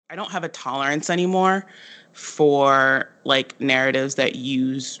I don't have a tolerance anymore for like narratives that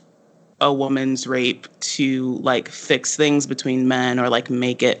use a woman's rape to like fix things between men or like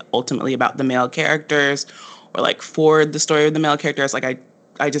make it ultimately about the male characters or like forward the story of the male characters. Like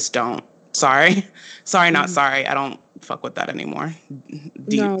I just don't. Sorry. Sorry, not sorry. I don't fuck with that anymore.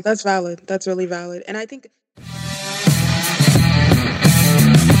 No, that's valid. That's really valid. And I think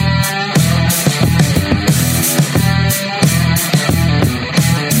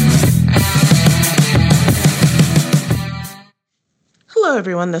Hello,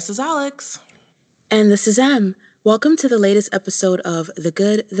 everyone. This is Alex. And this is Em. Welcome to the latest episode of The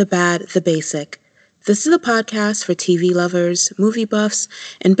Good, the Bad, the Basic. This is a podcast for TV lovers, movie buffs,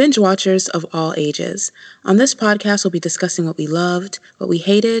 and binge watchers of all ages. On this podcast, we'll be discussing what we loved, what we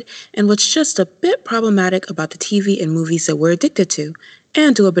hated, and what's just a bit problematic about the TV and movies that we're addicted to,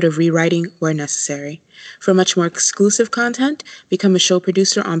 and do a bit of rewriting where necessary. For much more exclusive content, become a show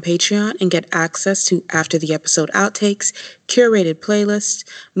producer on Patreon and get access to after the episode outtakes, curated playlists,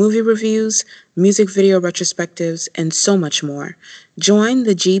 movie reviews, music video retrospectives, and so much more. Join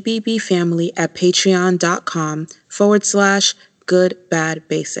the GBB family at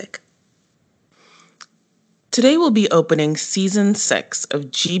patreon.com/goodbadbasic. Today we'll be opening Season 6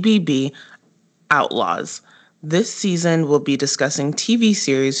 of GBB Outlaws. This season we'll be discussing TV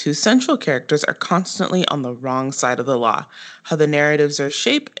series whose central characters are constantly on the wrong side of the law, how the narratives are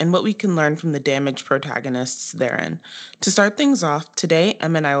shaped, and what we can learn from the damaged protagonists therein. To start things off, today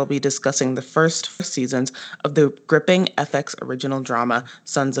Em and I will be discussing the first 4 seasons of the gripping FX original drama,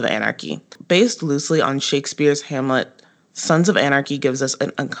 Sons of Anarchy. Based loosely on Shakespeare's Hamlet, Sons of Anarchy gives us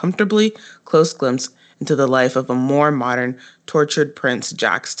an uncomfortably close glimpse into the life of a more modern, tortured prince,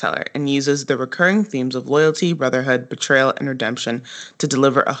 Jax Teller, and uses the recurring themes of loyalty, brotherhood, betrayal, and redemption to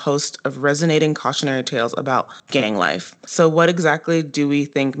deliver a host of resonating cautionary tales about gang life. So what exactly do we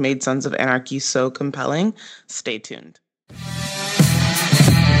think made Sons of Anarchy so compelling? Stay tuned.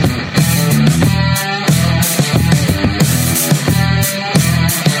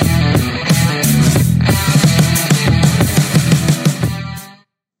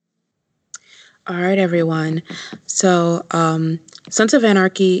 All right, everyone. So, Sons of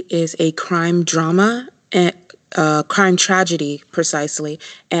Anarchy is a crime drama, crime tragedy, precisely,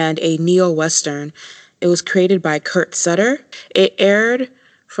 and a neo-Western. It was created by Kurt Sutter. It aired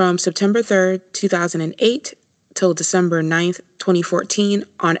from September 3rd, 2008 till December 9th, 2014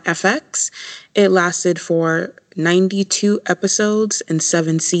 on FX. It lasted for 92 episodes and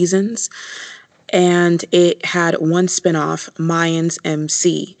 7 seasons, and it had one spinoff, Mayans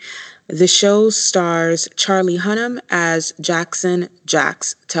MC. The show stars Charlie Hunnam as Jax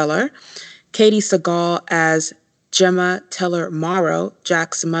Teller, Katie Sagal as Gemma Teller Morrow,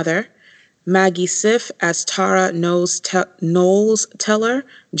 Jack's mother, Maggie Siff as Tara Knowles Teller,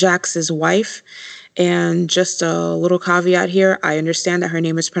 Jax's wife. And just a little caveat here, I understand that her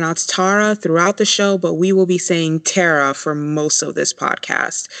name is pronounced Tara throughout the show, but we will be saying Tara for most of this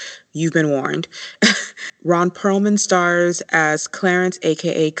podcast. You've been warned. Ron Perlman stars as Clarence,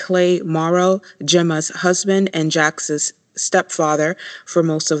 a.k.a. Clay Morrow, Gemma's husband and Jax's stepfather for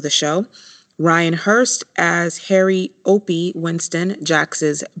most of the show. Ryan Hurst as Harry Opie Winston,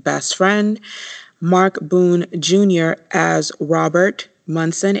 Jax's best friend. Mark Boone Jr. as Robert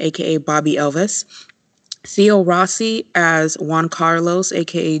Munson, a.k.a. Bobby Elvis. Theo Rossi as Juan Carlos,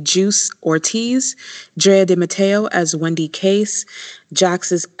 a.k.a. Juice Ortiz. Drea De Matteo as Wendy Case,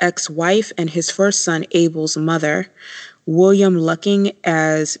 Jax's ex-wife and his first son Abel's mother. William Lucking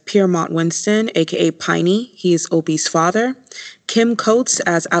as Piermont Winston, a.k.a. Piney. He is Opie's father. Kim Coates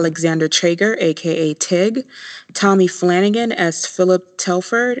as Alexander Traeger, a.k.a. Tig. Tommy Flanagan as Philip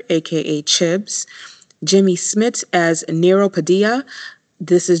Telford, a.k.a. Chibs. Jimmy Smits as Nero Padilla.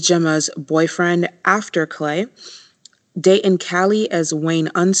 This is Gemma's boyfriend after Clay. Dayton Callie as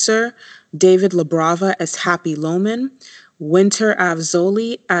Wayne Unser. David LaBrava as Happy Lohman. Winter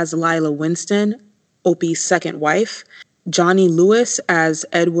Avzoli as Lila Winston, Opie's second wife. Johnny Lewis as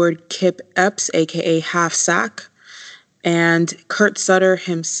Edward Kip Epps, a.k.a. Half Sack. And Kurt Sutter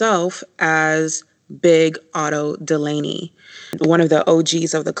himself as Big Otto Delaney, one of the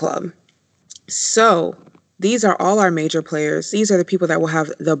OGs of the club. So, these are all our major players. These are the people that will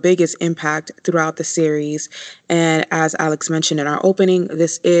have the biggest impact throughout the series. And as Alex mentioned in our opening,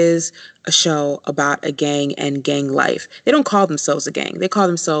 this is a show about a gang and gang life. They don't call themselves a gang. They call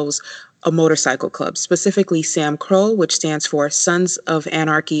themselves a motorcycle club, specifically Sam Crow, which stands for Sons of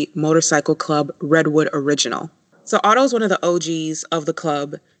Anarchy Motorcycle Club Redwood Original. So Otto's one of the OGs of the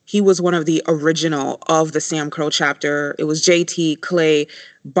club. He was one of the original of the Sam Crow chapter. It was JT, Clay,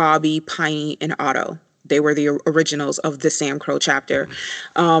 Bobby, Piney, and Otto. They were the originals of the Sam Crow chapter.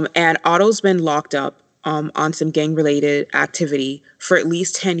 And Otto's been locked up on some gang-related activity for at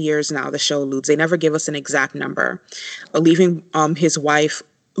least 10 years now, the show alludes. They never give us an exact number, leaving his wife,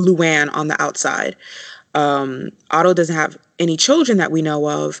 Luann, on the outside. Otto doesn't have any children that we know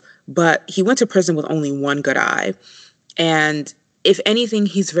of, but he went to prison with only one good eye. And if anything,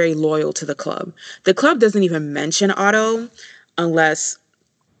 he's very loyal to the club. The club doesn't even mention Otto unless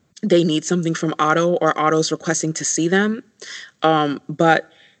they need something from Otto or Otto's requesting to see them.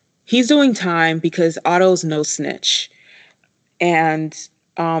 But he's doing time because Otto's no snitch. And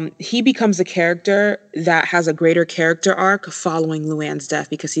he becomes a character that has a greater character arc following Luann's death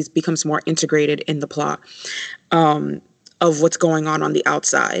because he becomes more integrated in the plot of what's going on the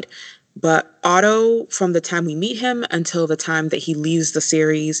outside. But Otto, from the time we meet him until the time that he leaves the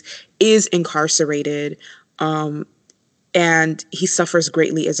series, is incarcerated. And he suffers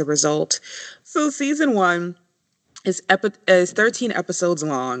greatly as a result. So season 1 is 13 episodes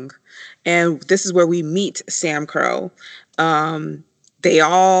long. And this is where we meet Sam Crow. They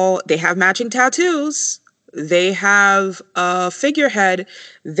have matching tattoos. They have a figurehead.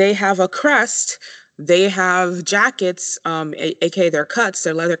 They have a crest. They have jackets, aka their cuts,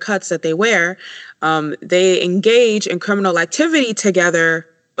 their leather cuts that they wear. They engage in criminal activity together,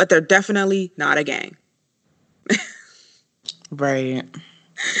 but they're definitely not a gang. Right.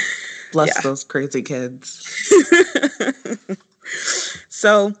 Bless those crazy kids.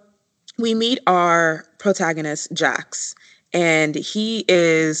 So we meet our protagonist, Jax, and he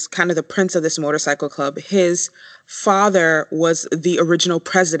is kind of the prince of this motorcycle club. His father was the original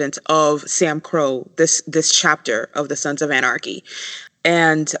president of Sam Crow, this chapter of the Sons of Anarchy.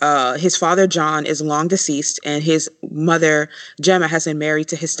 And his father, John, is long deceased, and his mother, Gemma, has been married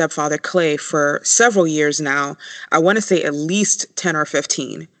to his stepfather, Clay, for several years now. I want to say at least 10 or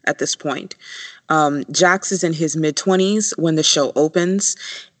 15 at this point. Jax is in his mid-20s when the show opens,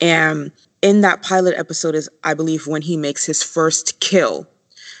 and in that pilot episode is, I believe, when he makes his first kill,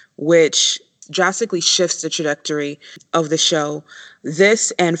 which drastically shifts the trajectory of the show.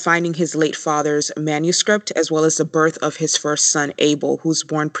 This and finding his late father's manuscript, as well as the birth of his first son, Abel, who's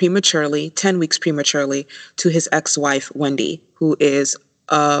born prematurely, 10 weeks prematurely, to his ex-wife, Wendy, who is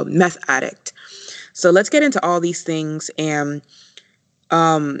a meth addict. So let's get into all these things. And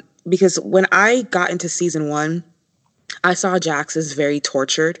because when I got into season 1, I saw Jax as very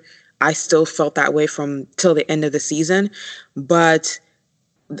tortured. I still felt that way from till the end of the season. But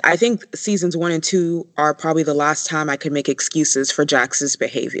I think seasons 1 and 2 are probably the last time I could make excuses for Jax's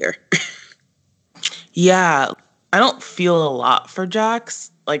behavior. Yeah, I don't feel a lot for Jax.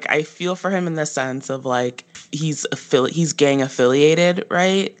 Like, I feel for him in the sense of, like, he's gang affiliated,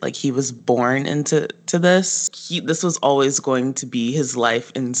 right? Like, he was born into this. This was always going to be his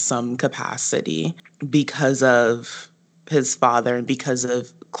life in some capacity because of his father and because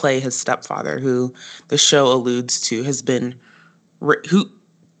of Clay, his stepfather, who the show alludes to has been who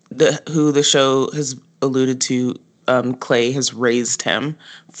the show has alluded to. Clay has raised him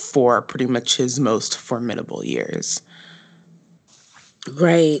for pretty much his most formidable years.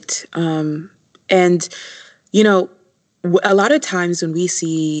 Right. And, you know, a lot of times when we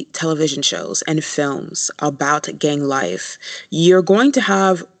see television shows and films about gang life, you're going to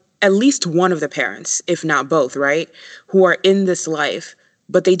have at least one of the parents, if not both, right, who are in this life,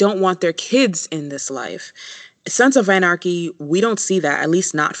 but they don't want their kids in this life. Sons of Anarchy, we don't see that, at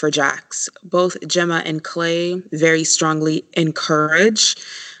least not for Jax. Both Gemma and Clay very strongly encourage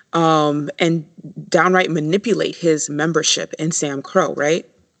and downright manipulate his membership in Sam Crow, right?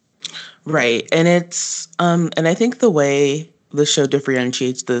 Right. And it's, and I think the way the show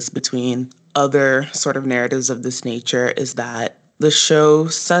differentiates this between other sort of narratives of this nature is that the show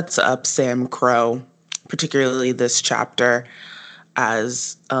sets up Sam Crow, particularly this chapter,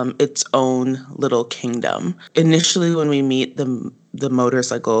 as its own little kingdom. Initially, when we meet the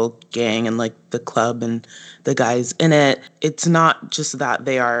motorcycle gang and like the club and the guys in it, it's not just that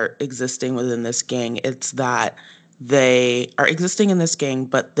they are existing within this gang, it's that they are existing in this gang,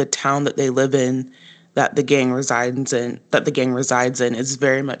 but the town that they live in, that the gang resides in is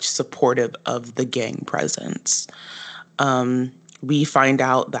very much supportive of the gang presence. We find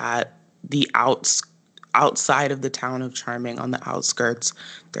out that the outside of the town of Charming, on the outskirts,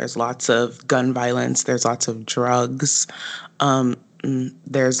 there's lots of gun violence, there's lots of drugs,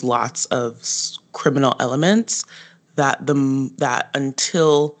 there's lots of criminal elements that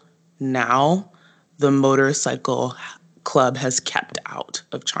until now the motorcycle club has kept out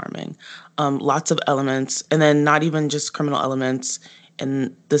of Charming. Lots of elements, and then not even just criminal elements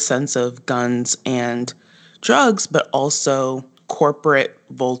in the sense of guns and drugs, but also corporate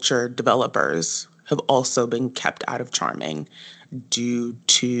vulture developers have also been kept out of Charming due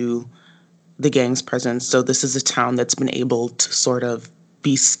to the gang's presence. So this is a town that's been able to sort of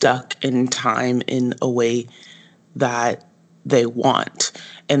be stuck in time in a way that they want.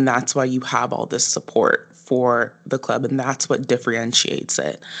 And that's why you have all this support for the club, and that's what differentiates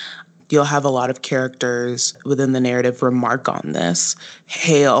it. You'll have a lot of characters within the narrative remark on this.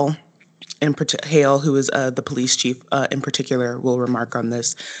 Hale, who is the police chief in particular, will remark on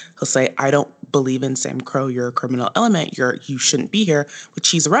this. He'll say, "I don't believe in Sam Crow. You're a criminal element. You shouldn't be here," which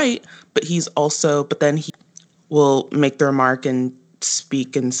he's right, but then he will make the remark and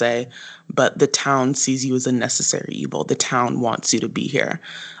speak and say, "But the town sees you as a necessary evil. The town wants you to be here.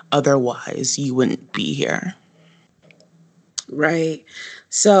 Otherwise, you wouldn't be here." Right.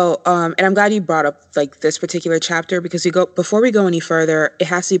 So, and I'm glad you brought up like this particular chapter, because before we go any further, it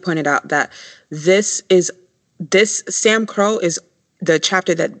has to be pointed out that this Sam Crow is the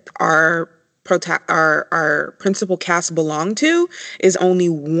chapter that our principal cast belong to, is only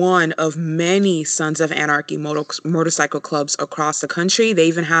one of many Sons of Anarchy motorcycle clubs across the country. They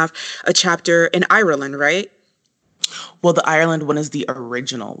even have a chapter in Ireland, right? Well, the Ireland one is the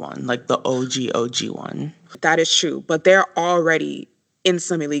original one, like the OG one. That is true, but they're already in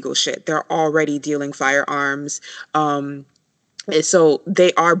some illegal shit. They're already dealing firearms. So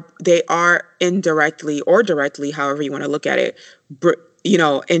they are indirectly or directly, however you want to look at it,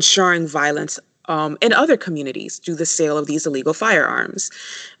 ensuring violence in other communities through the sale of these illegal firearms.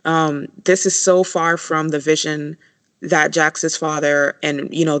 This is so far from the vision that Jax's father and,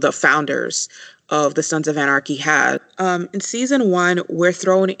 the founders of the Sons of Anarchy had. In season 1, we're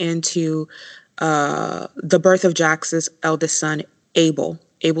thrown into the birth of Jax's eldest son, Abel.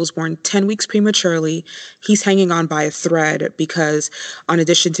 Abel's born 10 weeks prematurely. He's hanging on by a thread because, in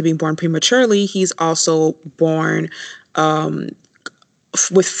addition to being born prematurely, he's also born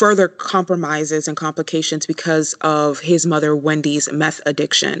with further compromises and complications because of his mother, Wendy's meth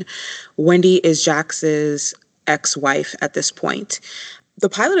addiction. Wendy is Jax's ex-wife at this point. The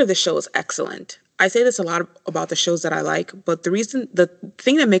pilot of the show is excellent. I say this a lot about the shows that I like, but the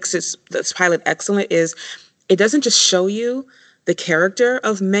thing that makes this pilot excellent is it doesn't just show you the character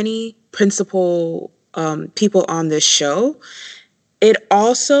of many principal people on this show. It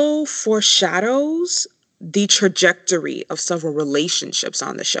also foreshadows the trajectory of several relationships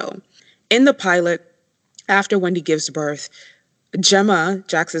on the show. In the pilot, after Wendy gives birth, Gemma,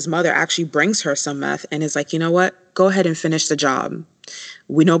 Jax's mother, actually brings her some meth and is like, "You know what? Go ahead and finish the job.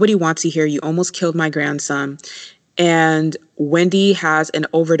 Nobody wants you here. You almost killed my grandson." And Wendy has an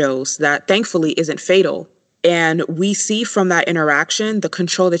overdose that thankfully isn't fatal. And we see from that interaction the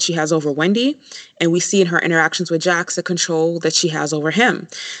control that she has over Wendy. And we see in her interactions with Jax the control that she has over him.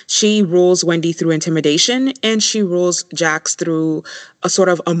 She rules Wendy through intimidation, and she rules Jax through a sort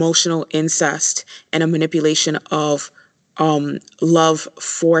of emotional incest and a manipulation of love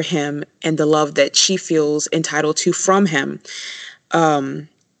for him and the love that she feels entitled to from him.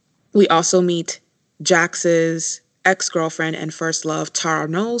 We also meet Jax's ex-girlfriend and first love, Tara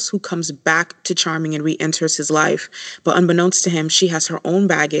Knowles, who comes back to Charming and re-enters his life. But unbeknownst to him, she has her own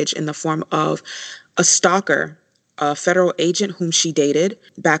baggage in the form of a stalker, a federal agent whom she dated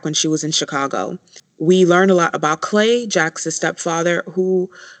back when she was in Chicago. We learn a lot about Clay, Jax's stepfather, who,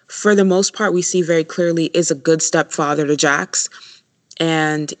 for the most part, we see very clearly is a good stepfather to Jax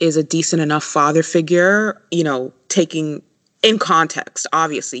and is a decent enough father figure, taking in context.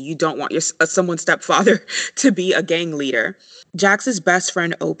 Obviously, you don't want someone's stepfather to be a gang leader. Jax's best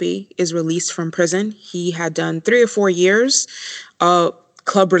friend, Opie, is released from prison. He had done 3 or 4 years,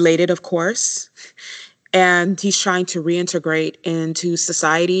 club-related, of course, and he's trying to reintegrate into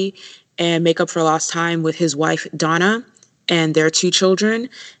society and make up for lost time with his wife, Donna, and their 2 children,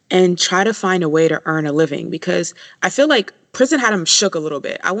 and try to find a way to earn a living, because I feel like prison had him shook a little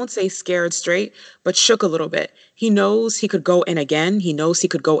bit. I won't say scared straight, but shook a little bit. He knows he could go in again. He knows he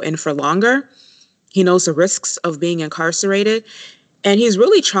could go in for longer. He knows the risks of being incarcerated. And he's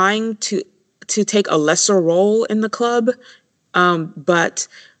really trying to take a lesser role in the club. But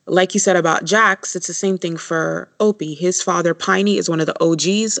like you said about Jax, it's the same thing for Opie. His father, Piney, is one of the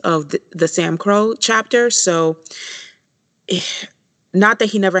OGs of the Sam Crow chapter. So not that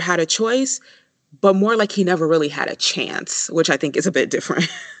he never had a choice, but more like he never really had a chance, which I think is a bit different.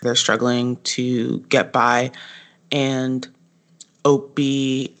 They're struggling to get by, and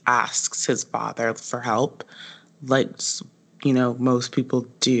Opie asks his father for help, like, most people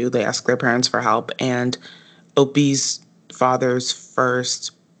do. They ask their parents for help, and Opie's father's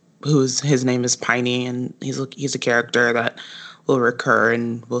his name is Piney, and he's a character that will recur,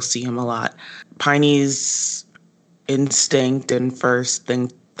 and we'll see him a lot. Piney's instinct and first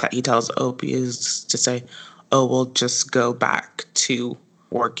thing that he tells Opie is to say, oh, we'll just go back to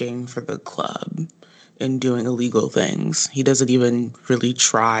working for the club and doing illegal things. He doesn't even really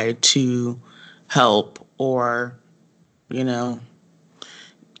try to help or, you know,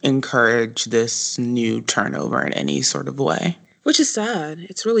 encourage this new turnover in any sort of way. Which is sad.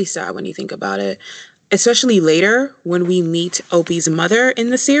 It's really sad when you think about it. Especially later when we meet Opie's mother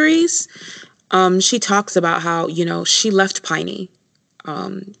in the series. She talks about how, she left Piney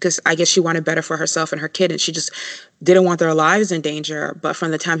because I guess she wanted better for herself and her kid, and she just didn't want their lives in danger. But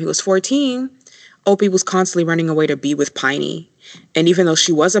from the time he was 14, Opie was constantly running away to be with Piney. And even though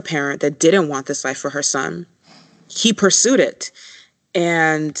she was a parent that didn't want this life for her son, he pursued it.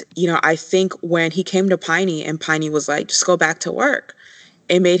 And, I think when he came to Piney and Piney was like, just go back to work,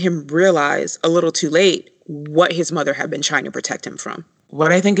 it made him realize a little too late what his mother had been trying to protect him from.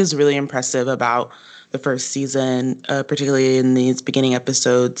 What I think is really impressive about the first season, particularly in these beginning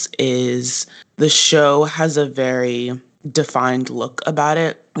episodes, is the show has a very defined look about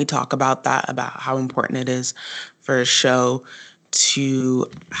it. We talk about that, about how important it is for a show to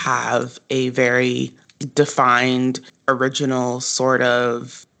have a very defined, original sort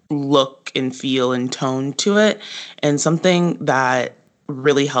of look and feel and tone to it. And something that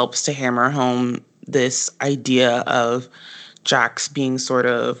really helps to hammer home this idea of Jax being sort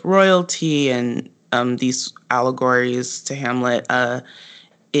of royalty and these allegories to Hamlet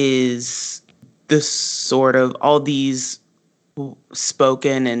is this sort of all these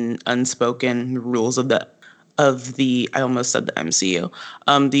spoken and unspoken rules of the I almost said the MCU,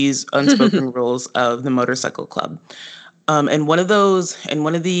 these unspoken rules of the motorcycle club. And one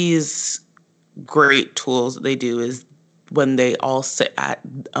of these great tools that they do is when they all sit at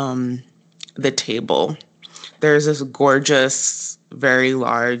the table. There's this gorgeous, very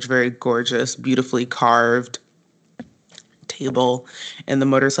large, very gorgeous, beautifully carved table in the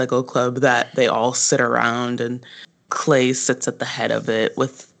motorcycle club that they all sit around, and Clay sits at the head of it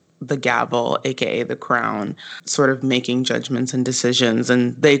with the gavel, aka the crown, sort of making judgments and decisions,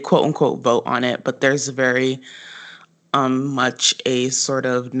 and they quote unquote vote on it, but there's very much a sort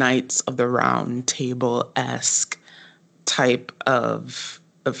of Knights of the Round Table-esque type of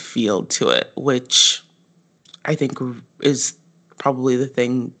feel to it, which I think is probably the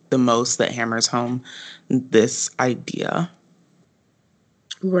thing the most that hammers home this idea.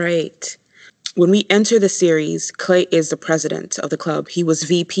 Right. When we enter the series, Clay is the president of the club. He was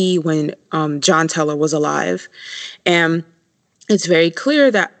VP when John Teller was alive. And it's very clear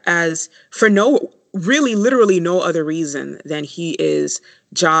that as for literally no other reason than he is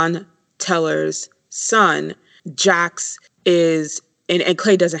John Teller's son, Jax is, and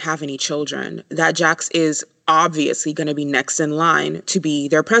Clay doesn't have any children, that Jax is obviously going to be next in line to be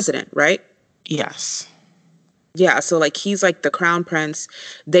their president, right? Yes. Yeah, so he's like the crown prince.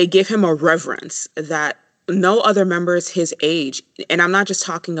 They give him a reverence that no other members his age, and I'm not just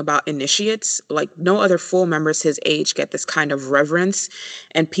talking about initiates, no other full members his age get this kind of reverence,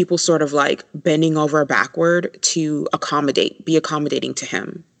 and people sort of bending over backward to be accommodating to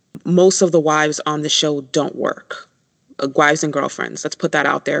him. Most of the wives on the show don't work. Wives and girlfriends. Let's put that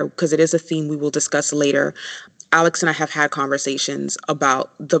out there because it is a theme we will discuss later. Alex and I have had conversations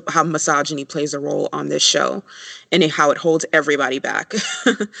about how misogyny plays a role on this show and how it holds everybody back.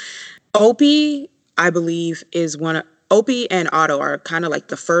 Opie, I believe, Opie and Otto are kind of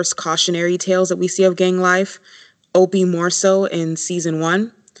the first cautionary tales that we see of gang life. Opie more so in season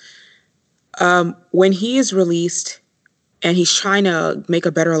 1. When he is released and he's trying to make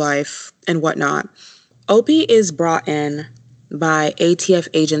a better life and whatnot, Opie is brought in by ATF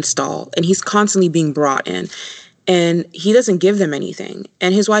agent Stahl, and he's constantly being brought in, and he doesn't give them anything,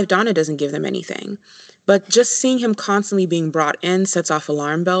 and his wife Donna doesn't give them anything. But just seeing him constantly being brought in sets off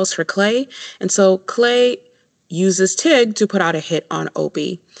alarm bells for Clay, and so Clay uses Tig to put out a hit on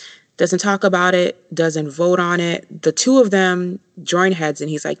Opie. Doesn't talk about it, doesn't vote on it. The two of them join heads, and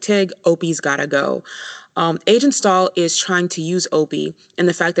he's like, Tig, Opie's gotta go. Agent Stahl is trying to use Opie, and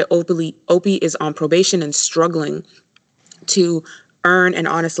the fact that Opie is on probation and struggling to earn an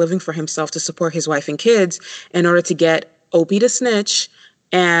honest living for himself to support his wife and kids in order to get Opie to snitch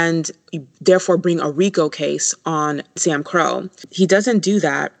and therefore bring a RICO case on Sam Crow. He doesn't do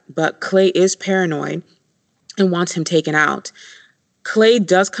that, but Clay is paranoid and wants him taken out. Clay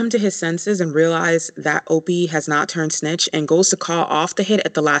does come to his senses and realize that Opie has not turned snitch and goes to call off the hit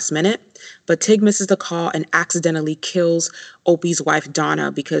at the last minute, but Tig misses the call and accidentally kills Opie's wife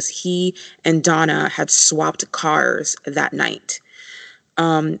Donna because he and Donna had swapped cars that night.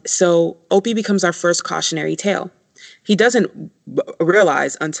 So Opie becomes our first cautionary tale. He doesn't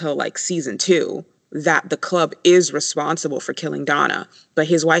realize until season 2 that the club is responsible for killing Donna, but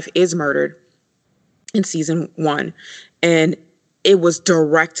his wife is murdered in season 1, and it was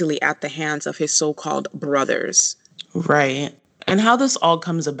directly at the hands of his so-called brothers. Right. And how this all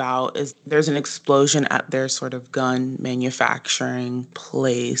comes about is there's an explosion at their sort of gun manufacturing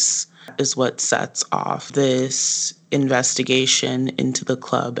place is what sets off this investigation into the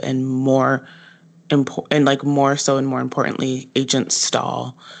club, and more so and more importantly, Agent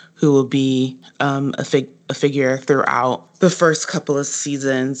Stahl, who will be a figure throughout the first couple of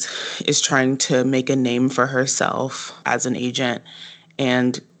seasons, is trying to make a name for herself as an agent,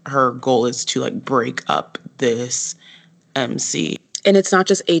 and her goal is to break up this MC. And it's not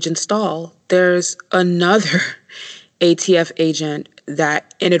just Agent Stahl. There's another ATF agent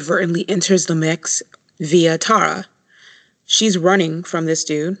that inadvertently enters the mix via Tara. She's running from this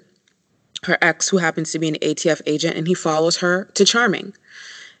dude, her ex, who happens to be an ATF agent, and he follows her to Charming.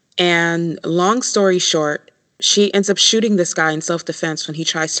 And long story short, she ends up shooting this guy in self-defense when he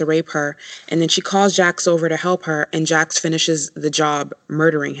tries to rape her. And then she calls Jax over to help her, and Jax finishes the job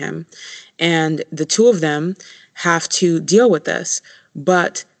murdering him. And the two of them have to deal with this.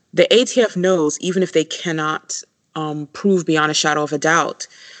 But the ATF knows, even if they cannot prove beyond a shadow of a doubt,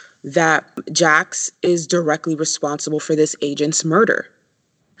 that Jax is directly responsible for this agent's murder.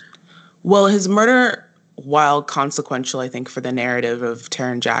 Well, his murder, while consequential, I think, for the narrative of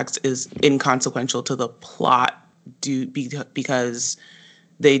Tara and Jax, is inconsequential to the plot because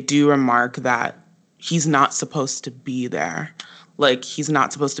they do remark that he's not supposed to be there. He's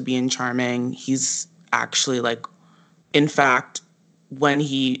not supposed to be in Charming. He's actually, in fact,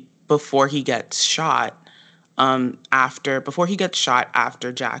 before he gets shot,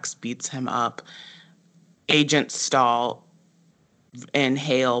 after Jax beats him up, Agent Stahl and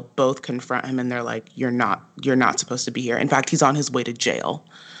Hale both confront him, and they're like, you're not supposed to be here. In fact, he's on his way to jail.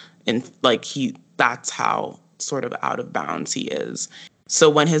 And that's how sort of out of bounds he is. So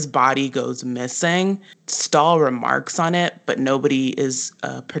when his body goes missing, Stahl remarks on it, but nobody is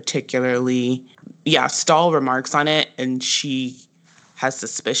Stahl remarks on it, and she has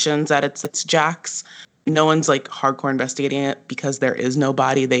suspicions that it's Jax. No one's hardcore investigating it because there is no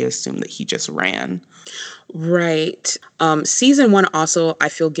body. They assume that he just ran. Right. Season 1 also, I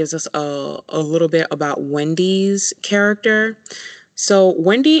feel, gives us a little bit about Wendy's character. So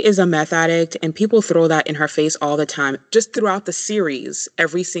Wendy is a meth addict, and people throw that in her face all the time. Just throughout the series,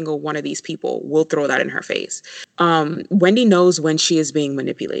 every single one of these people will throw that in her face. Wendy knows when she is being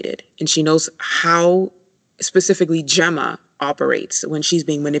manipulated, and she knows how specifically Gemma operates when she's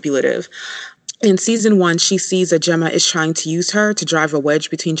being manipulative. In season 1, she sees that Gemma is trying to use her to drive a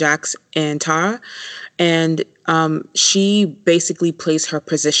wedge between Jax and Tara. And she basically plays her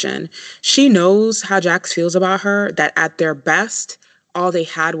position. She knows how Jax feels about her, that at their best, all they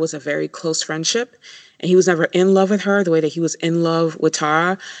had was a very close friendship. And he was never in love with her the way that he was in love with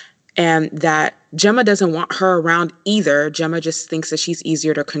Tara. And that Gemma doesn't want her around either. Gemma just thinks that she's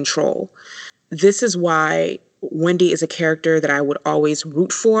easier to control. This is why Wendy is a character that I would always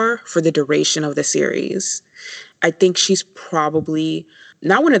root for the duration of the series. I think she's probably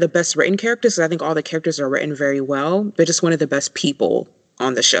not one of the best written characters, because I think all the characters are written very well, but just one of the best people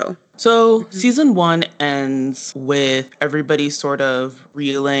on the show. So season 1 ends with everybody sort of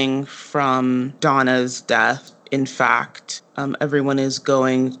reeling from Donna's death. In fact, everyone is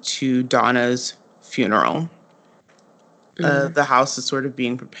going to Donna's funeral. The house is sort of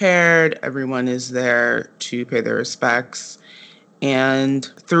being prepared. Everyone is there to pay their respects. And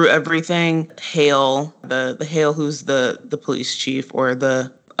through everything, Hale, the Hale who's the police chief, or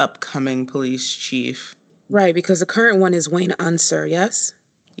the upcoming police chief. Right, because the current one is Wayne Unser, yes?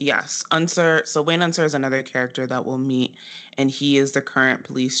 Yes, Unser. So Wayne Unser is another character that we'll meet, and he is the current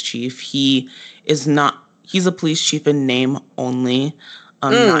police chief. He's a police chief in name only,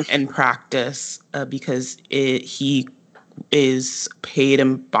 not in practice, because he is paid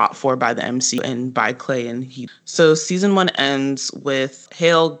and bought for by the MC and by Clay. So season 1 ends with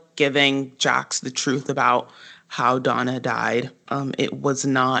Hale giving Jax the truth about how Donna died. It was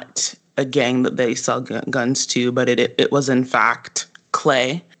not a gang that they sell guns to, but it was in fact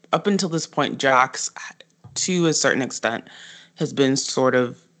Clay. Up until this point, Jax, to a certain extent, has been sort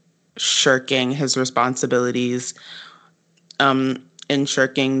of shirking his responsibilities, and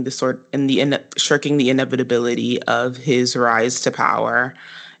shirking the inevitability of his rise to power.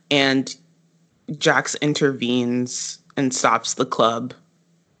 And Jax intervenes and stops the club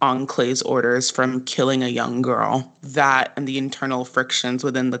on Clay's orders from killing a young girl. That and the internal frictions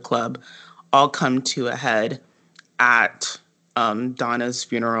within the club all come to a head at Donna's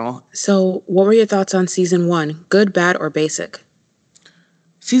funeral. So what were your thoughts on season 1? Good, bad, or basic?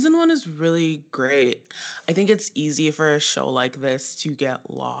 Season 1 is really great. I think it's easy for a show like this to get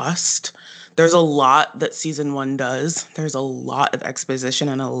lost. There's a lot that season 1 does. There's a lot of exposition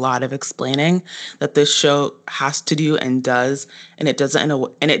and a lot of explaining that this show has to do and does, and it does it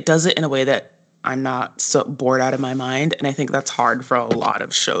in a way that I'm not so bored out of my mind, and I think that's hard for a lot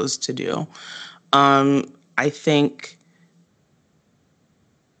of shows to do. I think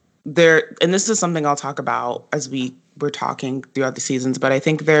and this is something I'll talk about as we're talking throughout the seasons, but I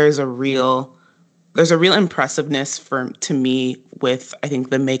think there's a real impressiveness to me with, I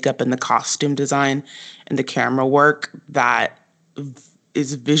think, the makeup and the costume design and the camera work that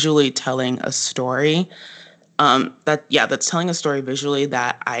is visually telling a story. That's telling a story visually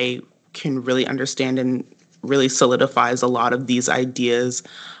that I can really understand and really solidifies a lot of these ideas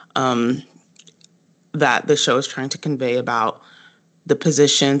that the show is trying to convey about the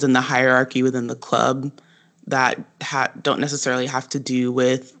positions and the hierarchy within the club that don't necessarily have to do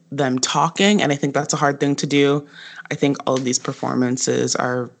with them talking. And I think that's a hard thing to do. I think all of these performances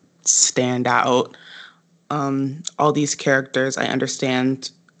stand out. All these characters I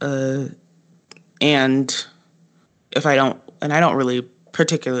understand, and I don't really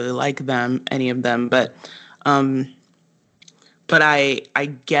particularly like any of them, but I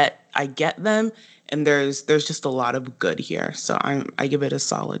get them, and there's just a lot of good here. So I give it a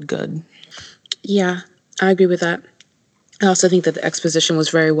solid good. Yeah, I agree with that. I also think that the exposition was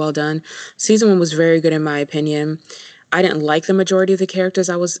very well done. Season 1 was very good in my opinion. I didn't like the majority of the characters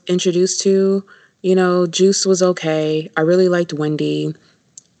I was introduced to. Juice was okay. I really liked Wendy.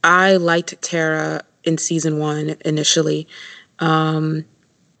 I liked Tara in season 1 initially. But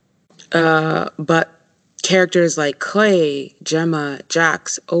characters like Clay, Gemma,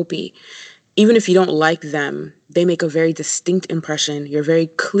 Jax, Opie, even if you don't like them, they make a very distinct impression. You're very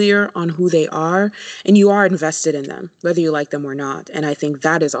clear on who they are, and you are invested in them, whether you like them or not. And I think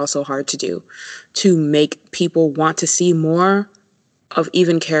that is also hard to do, to make people want to see more of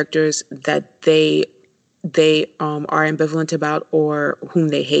even characters that they are ambivalent about or whom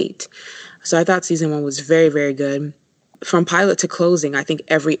they hate. So I thought season 1 was very, very good. From pilot to closing, I think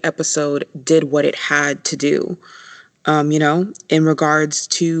every episode did what it had to do, in regards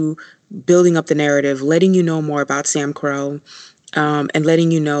to building up the narrative, letting you know more about Sam Crow, and letting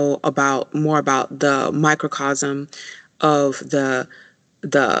you know more about the microcosm of the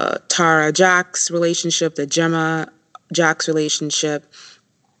Tara Jax relationship, the Gemma Jax relationship,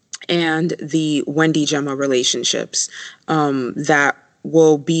 and the Wendy Gemma relationships, that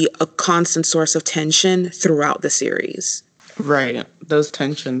will be a constant source of tension throughout the series. Right. Those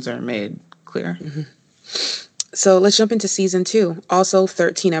tensions are made clear. Mm-hmm. So let's jump into season 2, also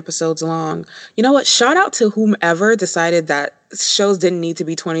 13 episodes long. You know what? Shout out to whomever decided that shows didn't need to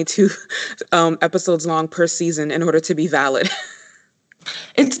be 22 episodes long per season in order to be valid.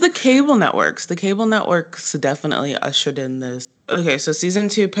 It's the cable networks. The cable networks definitely ushered in this. Okay, so season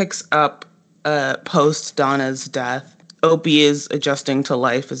 2 picks up post Donna's death. Opie is adjusting to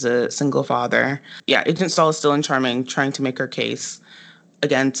life as a single father. Yeah, Agent Stahl is still in Charming, trying to make her case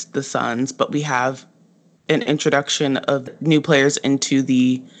against the Sons, but we have an introduction of new players into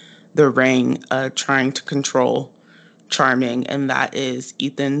the ring, trying to control Charming, and that is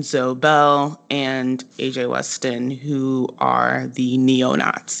Ethan Zobel and AJ Weston, who are the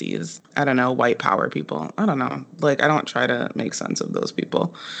neo-Nazis. I don't know, white power people. I don't know. I don't try to make sense of those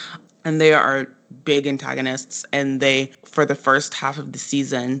people. And they are big antagonists, and for the first half of the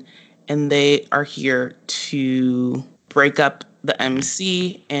season, and they are here to break up the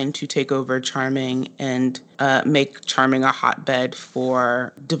MC and to take over Charming and make Charming a hotbed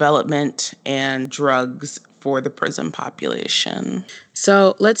for development and drugs for the prison population.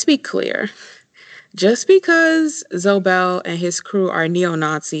 So let's be clear. Just because Zobel and his crew are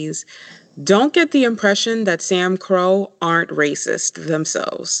neo-Nazis, don't get the impression that Sam Crow aren't racist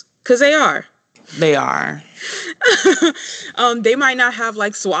themselves. Because they are. They are. They might not have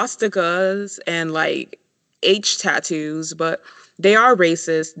swastikas and H tattoos, but they are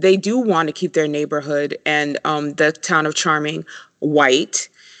racist. They do want to keep their neighborhood and the town of Charming white.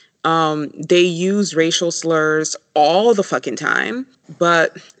 They use racial slurs all the fucking time,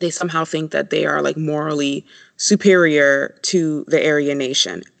 but they somehow think that they are morally superior to the Aryan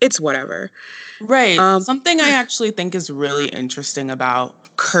nation. It's whatever. Right. Something I actually think is really interesting about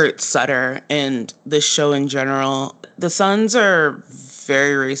Kurt Sutter and the show in general. The Sons are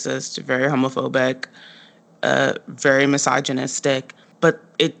very racist, very homophobic, very misogynistic, but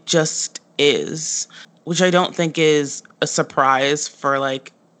it just is, which I don't think is a surprise for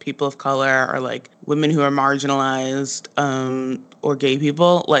people of color or women who are marginalized, or gay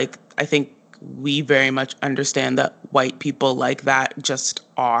people. I think we very much understand that white people like that just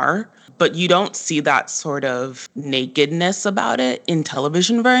are. But you don't see that sort of nakedness about it in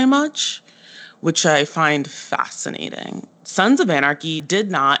television very much, which I find fascinating. Sons of Anarchy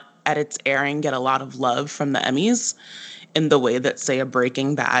did not, at its airing, get a lot of love from the Emmys in the way that, say, a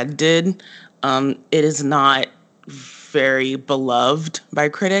Breaking Bad did. It is not very beloved by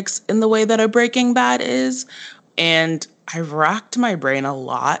critics in the way that a Breaking Bad is. And I've racked my brain a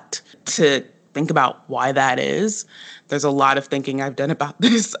lot to think about why that is. There's a lot of thinking I've done about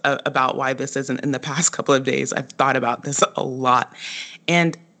this, about why this isn't in the past couple of days. I've thought about this a lot.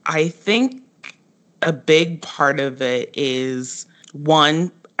 And I think a big part of it is,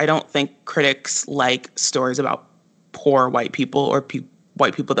 one, I don't think critics like stories about poor white people or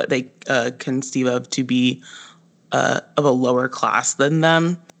white people that they conceive of to be of a lower class than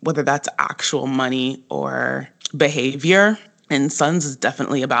them, whether that's actual money or behavior. And Sons is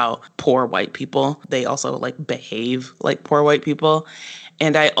definitely about poor white people. They also like behave like poor white people.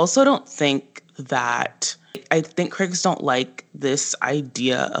 And I also don't think that, I think critics don't like this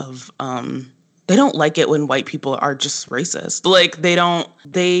idea of, they don't like it when white people are just racist. Like they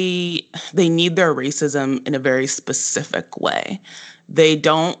need their racism in a very specific way. They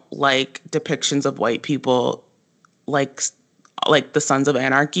don't like depictions of white people like the Sons of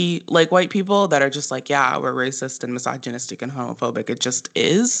Anarchy, like white people that are just like, yeah, we're racist and misogynistic and homophobic. It just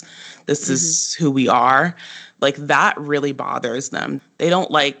is. This is who we are. Like that really bothers them. They don't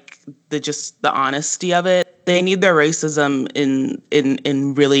like the honesty of it. They need their racism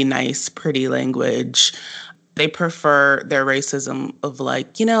in really nice, pretty language. They prefer their racism of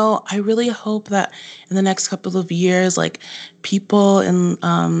like, I really hope that in the next couple of years, like people in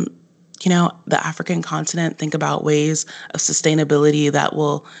the African continent think about ways of sustainability that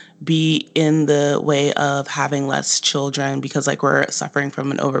will be in the way of having less children because like we're suffering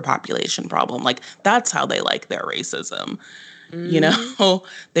from an overpopulation problem. Like that's how they like their racism.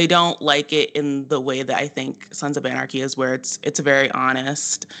 They don't like it in the way that I think Sons of Anarchy is, where it's very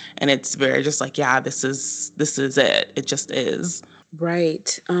honest and it's very just like, yeah, this is it. It just is.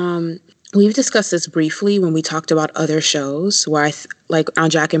 Right. We've discussed this briefly when we talked about other shows where like on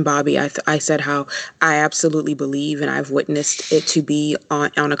Jack and Bobby, I said how I absolutely believe, and I've witnessed it to be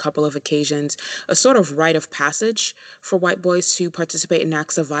on a couple of occasions, a sort of rite of passage for white boys to participate in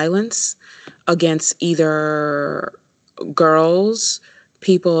acts of violence against either girls,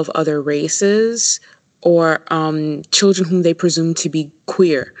 people of other races, or children whom they presume to be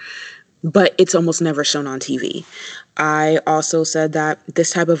queer. But it's almost never shown on TV. I also said that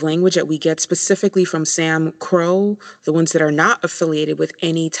this type of language that we get specifically from Sam Crow, the ones that are not affiliated with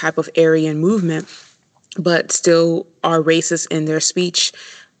any type of Aryan movement, but still are racist in their speech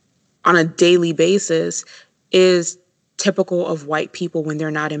on a daily basis, is typical of white people when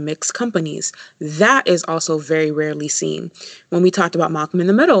they're not in mixed companies. That is also very rarely seen. When we talked about Malcolm in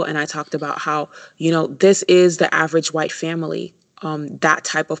the Middle, and I talked about how, this is the average white family. That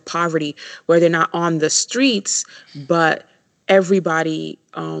type of poverty where they're not on the streets, but everybody,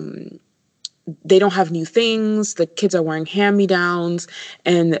 they don't have new things. The kids are wearing hand-me-downs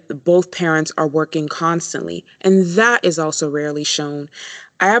and both parents are working constantly. And that is also rarely shown.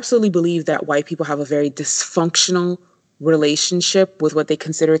 I absolutely believe that white people have a very dysfunctional relationship with what they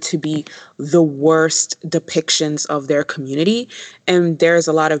consider to be the worst depictions of their community. And there's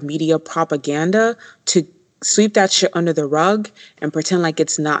a lot of media propaganda to sweep that shit under the rug and pretend like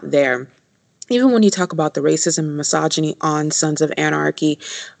it's not there. Even when you talk about the racism and misogyny on Sons of Anarchy,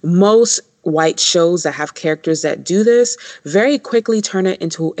 most white shows that have characters that do this very quickly turn it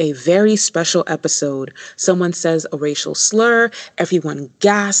into a very special episode. Someone says a racial slur, everyone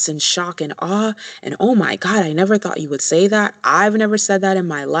gasps in shock and awe, and oh my God, I never thought you would say that. I've never said that in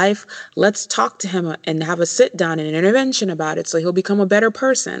my life. Let's talk to him and have a sit down and an intervention about it so he'll become a better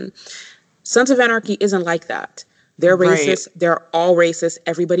person. Sons of Anarchy isn't like that. They're racist. Right. They're all racist.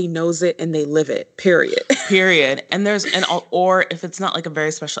 Everybody knows it and they live it, period. Period. And or if it's not like a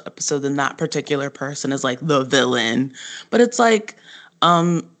very special episode, then that particular person is like the villain. But it's like,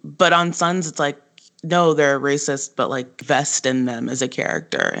 but on Sons, it's like, no, they're racist, but like invest in them as a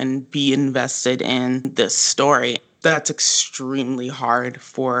character and be invested in this story. That's extremely hard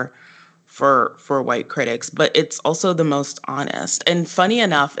for white critics, but it's also the most honest. And funny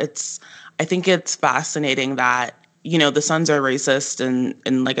enough, I think it's fascinating that, the Sons are racist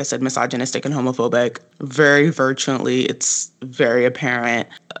and like I said, misogynistic and homophobic. Very virtually, it's very apparent.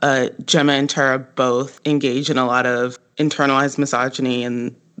 Gemma and Tara both engage in a lot of internalized misogyny,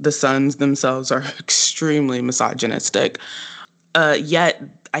 and the Sons themselves are extremely misogynistic. Yet,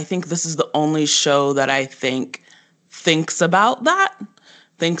 I think this is the only show that I think thinks about that,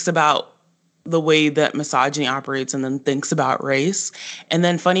 thinks about the way that misogyny operates and then thinks about race. And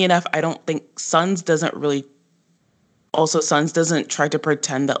then funny enough, I don't think Sons doesn't try to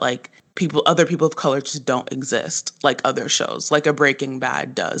pretend that like other people of color just don't exist like other shows, like a Breaking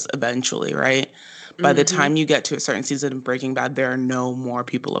Bad does eventually, right? By the time you get to a certain season of Breaking Bad, there are no more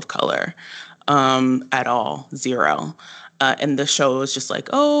people of color at all, zero. And the show is just like,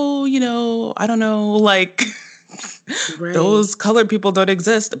 oh, I don't know, like those colored people don't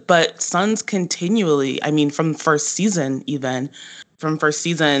exist. But Sons continually, I mean, from first season,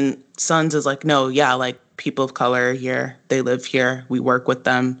 Sons is like, no, yeah, like people of color are here, they live here, we work with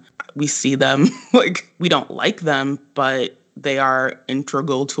them, we see them, like we don't like them, but they are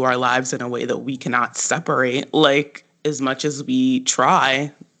integral to our lives in a way that we cannot separate. Like as much as we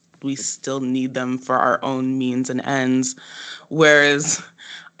try, we still need them for our own means and ends. Whereas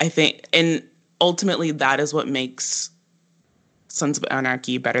I think, and ultimately that is what makes Sons of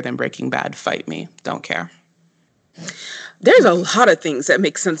Anarchy better than Breaking Bad. Fight me. Don't care. There's a lot of things that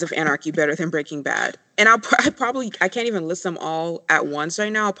make Sons of Anarchy better than Breaking Bad. And I can't even list them all at once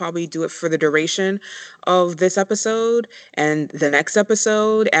right now. I'll probably do it for the duration of this episode and the next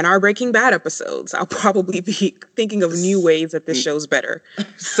episode and our Breaking Bad episodes. I'll probably be thinking of new ways that this show's better.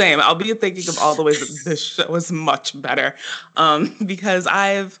 Same. I'll be thinking of all the ways that this show is much better. Because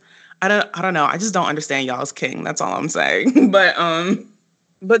I don't know. I just don't understand y'all's king. That's all I'm saying.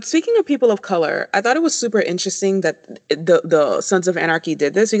 But speaking of people of color, I thought it was super interesting that the Sons of Anarchy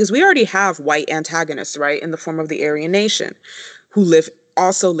did this because we already have white antagonists, right, in the form of the Aryan Nation, who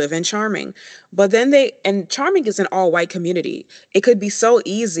also live in Charming. But then Charming is an all-white community. It could be so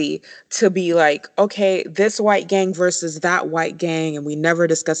easy to be like, okay, this white gang versus that white gang, and we never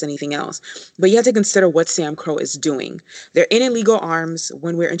discuss anything else. But you have to consider what Sam Crow is doing. They're in illegal arms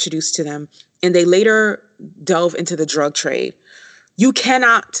when we're introduced to them, and they later delve into the drug trade. You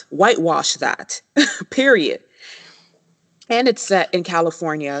cannot whitewash that, period. And it's set in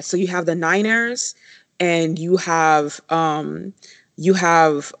California. So you have the Niners and you have the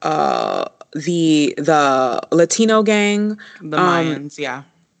Latino gang. The Mayans, yeah.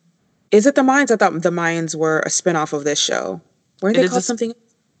 Is it the Mayans? I thought the Mayans were a spinoff of this show. Weren't they called something?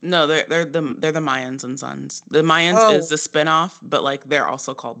 No, they're the Mayans and Sons. The Mayans is the spinoff, but like they're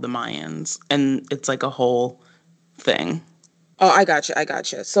also called the Mayans. And it's like a whole thing. Oh, I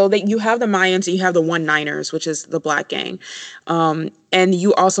gotcha. So that you have the Mayans and you have the 1-9ers, which is the black gang. And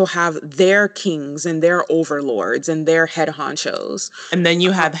you also have their kings and their overlords and their head honchos. And then you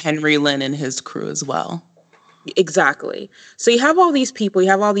have Henry Lynn and his crew as well. Exactly. So you have all these people, you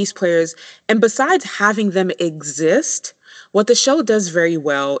have all these players. And besides having them exist, what the show does very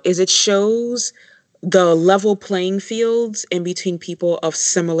well is it shows the level playing fields in between people of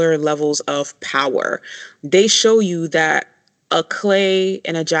similar levels of power. They show you that a Clay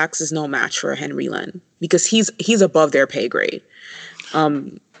and a Jax is no match for a Henry Lynn because he's above their pay grade.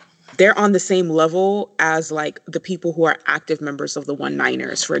 They're on the same level as like the people who are active members of the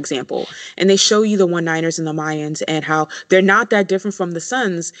 1-9ers, for example. And they show you the 1-9ers and the Mayans and how they're not that different from the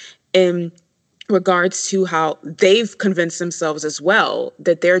Sons in regards to how they've convinced themselves as well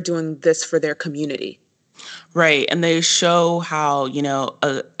that they're doing this for their community. Right. And they show how,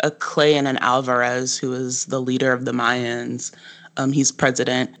 a Clay and an Alvarez, who is the leader of the Mayans, he's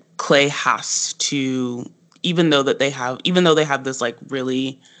president. Clay has to, even though they have this like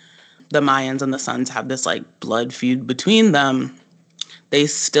really, the Mayans and the Sons have this like blood feud between them, they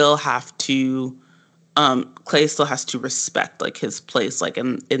still have to, Clay still has to respect like his place, like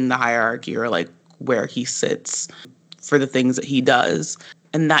in the hierarchy or like where he sits for the things that he does.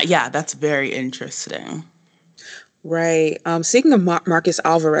 And that's very interesting. Right. Speaking of Marcus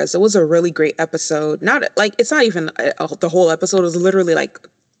Alvarez, it was a really great episode. It's not even the whole episode. It was literally like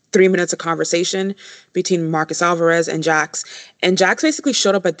 3 minutes of conversation between Marcus Alvarez and Jax. And Jax basically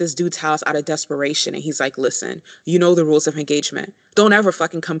showed up at this dude's house out of desperation. And he's like, listen, you know the rules of engagement. Don't ever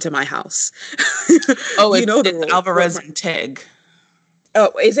fucking come to my house. Oh, it's Alvarez and Tig.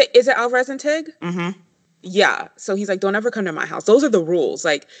 Oh, is it Alvarez and Tig? Mm-hmm. Yeah. So he's like, don't ever come to my house. Those are the rules.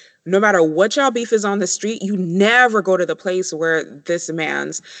 Like, no matter what y'all beef is on the street, you never go to the place where this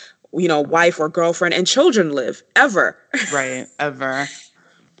man's, wife or girlfriend and children live, ever. Right. Ever.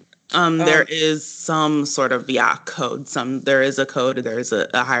 There is some sort of, code. There is a code, there is a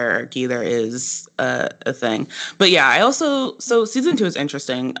hierarchy, there is a thing. But yeah, so season 2 is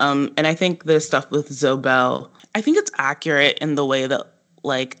interesting. And I think the stuff with Zobel, I think it's accurate in the way that,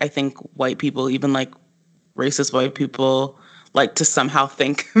 like, I think white people, even like racist white people, like to somehow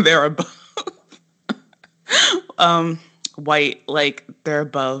think they're above white, like they're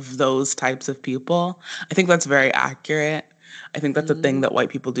above those types of people. I think that's very accurate. I think that's a thing that white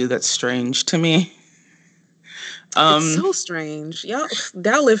people do that's strange to me. It's so strange. Yo,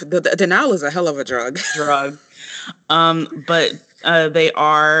 the denial is a hell of a drug. But they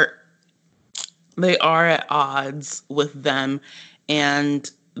are at odds with them,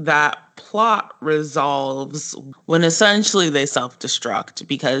 and that plot resolves when essentially they self-destruct,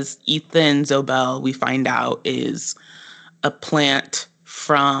 because Ethan Zobel, we find out, is a plant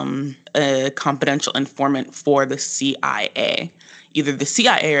from a confidential informant for the CIA, either the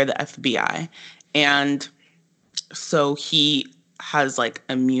CIA or the FBI. And so he has like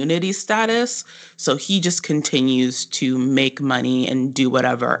immunity status. So he just continues to make money and do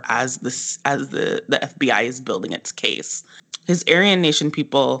whatever as the FBI is building its case. His Aryan Nation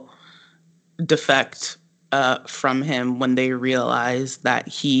people defect from him when they realize that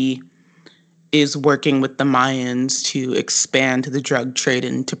he is working with the Mayans to expand the drug trade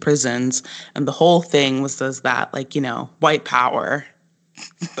into prisons. And the whole thing was that, like, you know, white power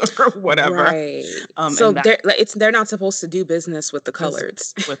or whatever. Right. So they're not supposed to do business with the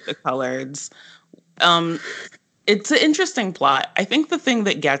coloreds. With the coloreds. It's an interesting plot. I think the thing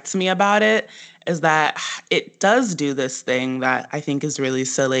that gets me about it is that it does do this thing that I think is really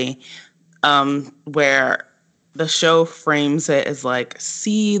silly, where the show frames it as like,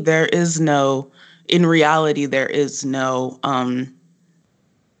 see, in reality, there is no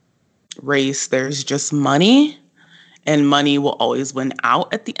race. There's just money, and money will always win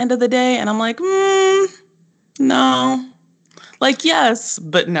out at the end of the day. And I'm like, no. Like, yes,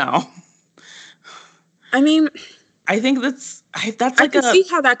 but no. I mean, I think that's I can see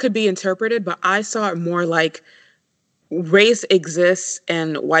how that could be interpreted, but I saw it more like race exists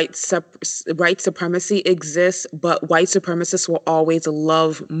and white supremacy exists, but white supremacists will always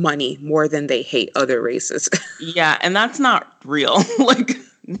love money more than they hate other races. Yeah, and that's not real. Like,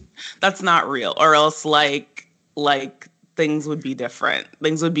 that's not real. Or else, like things would be different.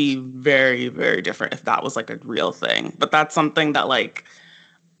 Things would be very, very different if that was like a real thing. But that's something that, like,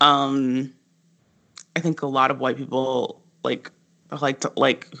 I think a lot of white people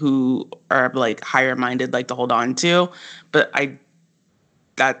who are like higher minded like to hold on to, but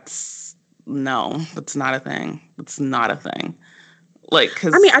that's not a thing. It's not a thing. Like,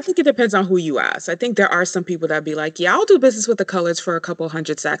 cause, I mean, I think it depends on who you ask. I think there are some people that be like, yeah, I'll do business with the coloreds for a couple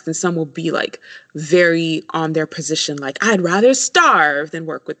hundred sacks. And some will be like very on their position. Like, I'd rather starve than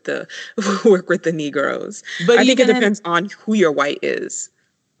work with the Negroes. But I think it depends on who your white is.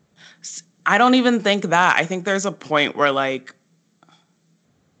 I don't even think that. I think there's a point where like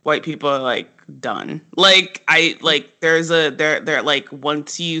white people are like done. Like they're like,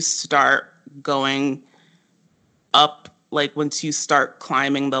 once you start going up, like once you start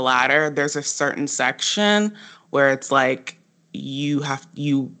climbing the ladder, there's a certain section where it's like we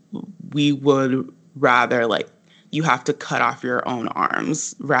would rather, like, you have to cut off your own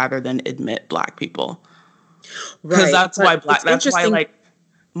arms rather than admit Black people. Because that's why like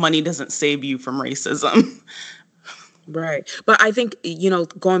money doesn't save you from racism. Right. But I think, you know,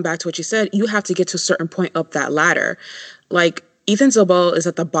 going back to what you said, you have to get to a certain point up that ladder. Like, Ethan Zobel is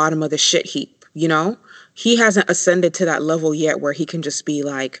at the bottom of the shit heap, you know? He hasn't ascended to that level yet where he can just be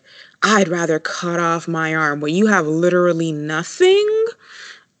like, I'd rather cut off my arm, where you have literally nothing.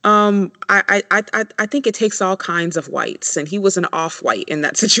 I think it takes all kinds of whites, and he was an off-white in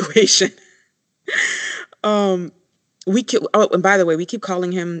that situation. And by the way, we keep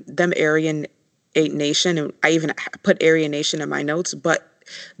calling them Aryan Nation, and I even put Aryan Nation in my notes, but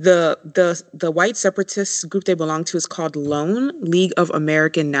the white separatist group they belong to is called LONE, League of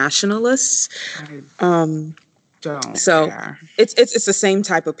American Nationalists. Don't care. It's the same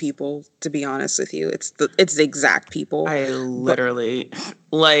type of people, to be honest with you. It's the exact people. I literally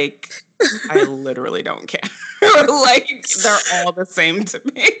don't care. Like, they're all the same to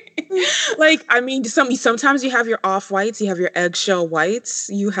me. Like, I mean, sometimes you have your off-whites, you have your eggshell whites,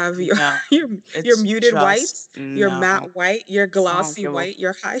 you have your muted whites, your matte white, your glossy white,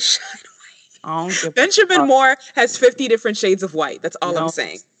 your high shine white. Benjamin Moore has 50 different shades of white. That's all I'm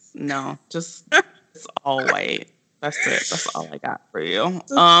saying. No, just it's all white. That's it. That's all I got for you.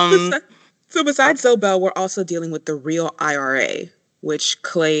 So besides Zobel, we're also dealing with the real IRA, which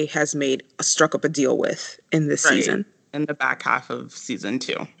Clay has struck up a deal with in this season. In the back half of season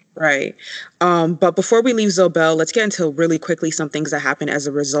 2. Right. But before we leave Zobel, let's get into really quickly some things that happen as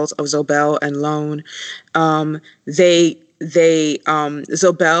a result of Zobel and LONE.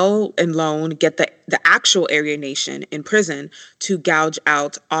 Zobel and LONE get the actual Aryan Nation in prison to gouge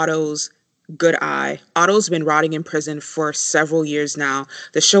out Otto's good eye. Otto's been rotting in prison for several years now.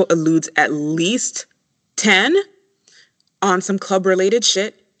 The show alludes at least 10 on some club-related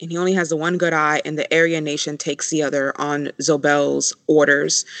shit and he only has the one good eye, and the Aryan nation takes the other on Zobel's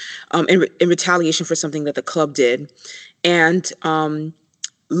orders, in retaliation for something that the club did. And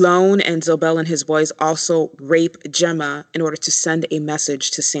Lone and Zobel and his boys also rape Gemma in order to send a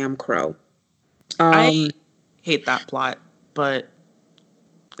message to Sam Crow. I hate that plot, but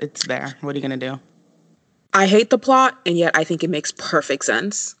it's there. What are you going to do? I hate the plot, and yet I think it makes perfect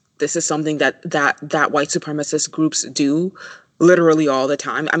sense. This is something that white supremacist groups do literally all the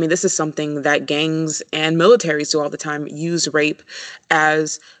time. I mean, this is something that gangs and militaries do all the time, use rape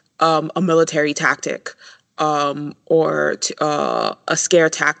as a military tactic, or a scare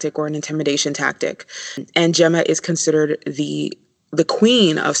tactic or an intimidation tactic. And Gemma is considered the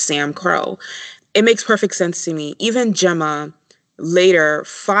queen of Sam Crow. It makes perfect sense to me. Even Gemma later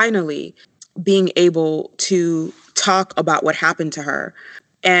finally being able to talk about what happened to her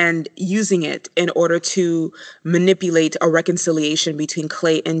and using it in order to manipulate a reconciliation between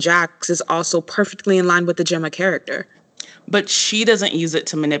Clay and Jax is also perfectly in line with the Gemma character. But she doesn't use it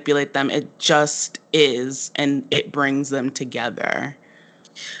to manipulate them. It just is, and it brings them together.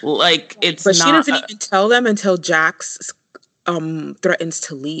 Like, it's but not... she doesn't even tell them until Jax threatens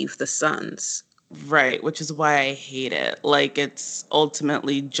to leave the Sons. Right, which is why I hate it. Like, it's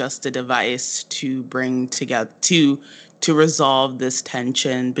ultimately just a device to bring together, to resolve this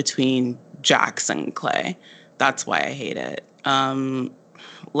tension between Jax and Clay. That's why I hate it.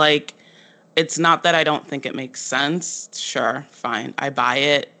 Like, it's not that I don't think it makes sense. Sure, fine, I buy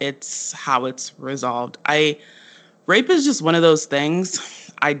it. It's how it's resolved. Rape is just one of those things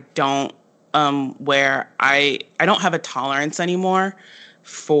I don't, where I don't have a tolerance anymore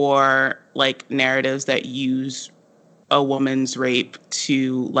for, like, narratives that use a woman's rape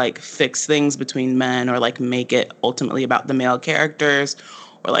to, like, fix things between men, or, like, make it ultimately about the male characters,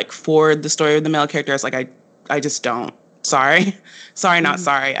 or, like, forward the story of the male characters. Like, I just don't. Sorry, not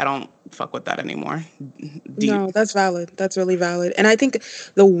sorry. I don't fuck with that anymore. No, that's valid. That's really valid. And I think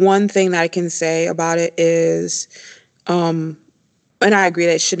the one thing that I can say about it is, and I agree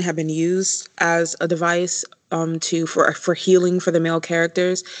that it shouldn't have been used as a device for healing for the male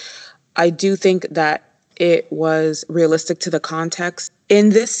characters. I do think that it was realistic to the context. In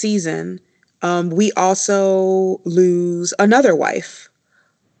this season, we also lose another wife.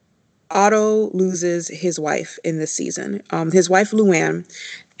 Otto loses his wife in this season. His wife, Luann,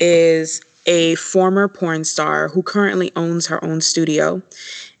 is a former porn star who currently owns her own studio.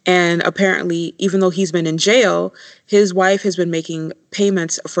 And apparently, even though he's been in jail, his wife has been making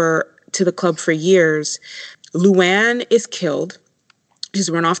payments to the club for years. Luann is killed. She's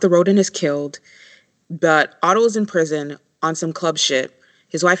run off the road and is killed. But Otto is in prison on some club shit.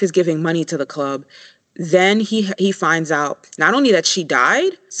 His wife is giving money to the club. Then he finds out not only that she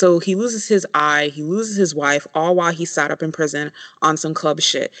died, so he loses his eye, he loses his wife, all while he sat up in prison on some club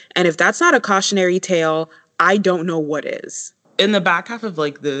shit. And if that's not a cautionary tale, I don't know what is. In the back half of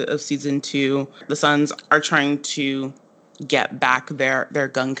of season 2, the Sons are trying to get back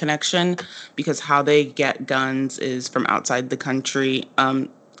their gun connection, because how they get guns is from outside the country,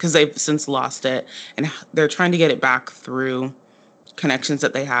 because they've since lost it, and they're trying to get it back through connections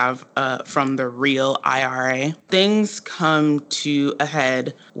that they have from the real IRA. Things come to a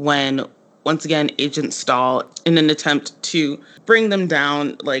head when, once again, Agent Stahl, in an attempt to bring them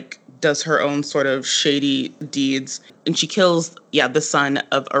down, like, does her own sort of shady deeds, and she kills, the son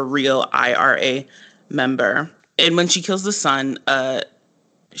of a real IRA member. And when she kills the son,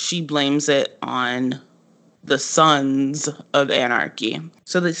 she blames it on the Sons of Anarchy.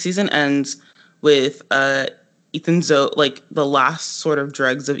 So the season ends with Ethan the last sort of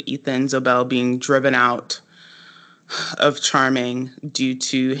dregs of Ethan Zobel being driven out of Charming due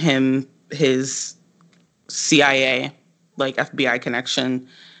to his CIA, like, FBI connection,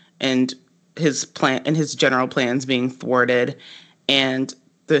 and his plan and his general plans being thwarted. And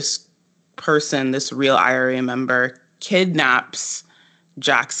this real IRA member, kidnaps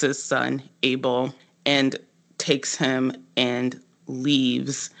Jax's son, Abel, and takes him and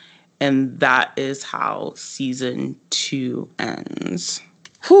leaves. And that is how season 2 ends.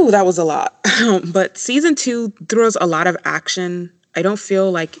 Whew, that was a lot. But season 2 throws a lot of action. I don't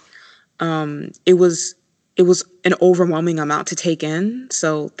feel like it was an overwhelming amount to take in.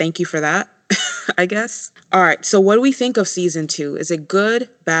 So thank you for that, I guess. All right. So what do we think of season 2? Is it good,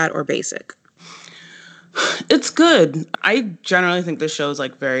 bad, or basic? It's good. I generally think the show's,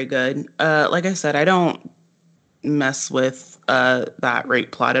 like, very good. Like I said, I don't mess with that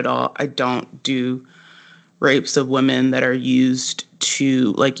rape plot at all. I don't do rapes of women that are used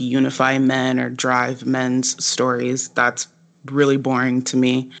to, like, unify men or drive men's stories. That's really boring to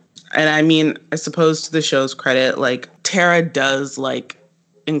me. And I mean, I suppose to the show's credit, like, Tara does, like,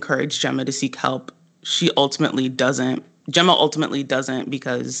 encourage Gemma to seek help. Gemma ultimately doesn't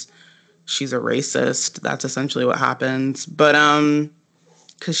because she's a racist. That's essentially what happens. But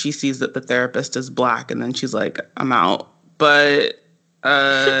because she sees that the therapist is Black, and then she's like, I'm out. But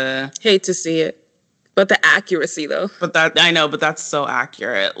hate to see it. But the accuracy, though. But that's so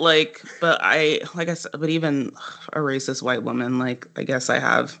accurate. But even a racist white woman, like, I guess I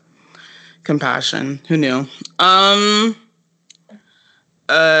have compassion. Who knew?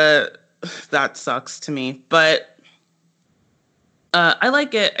 That sucks to me. But I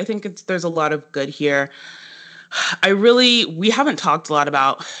like it. I think there's a lot of good here. We haven't talked a lot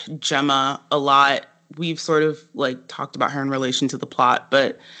about Gemma a lot. We've sort of talked about her in relation to the plot,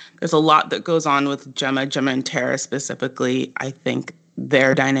 but there's a lot that goes on with Gemma and Tara specifically. I think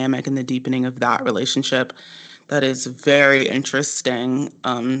their dynamic and the deepening of that relationship, that is very interesting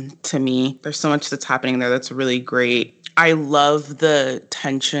to me. There's so much that's happening there that's really great. I love the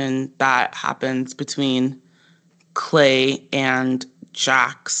tension that happens between Clay and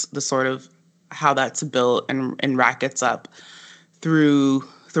Jax, the sort of how that's built and rackets up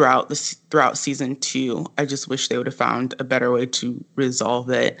throughout season 2. I just wish they would have found a better way to resolve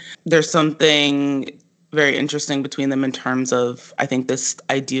it. There's something very interesting between them in terms of, I think, this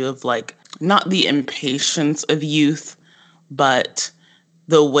idea of not the impatience of youth, but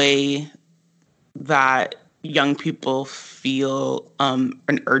the way that young people feel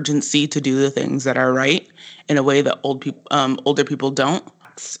an urgency to do the things that are right in a way that older people don't.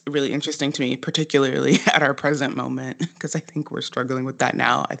 It's really interesting to me, particularly at our present moment, because I think we're struggling with that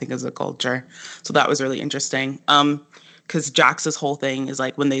now, I think, as a culture. So that was really interesting. Because Jax's whole thing is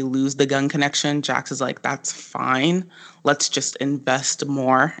when they lose the gun connection, Jax is like, that's fine. Let's just invest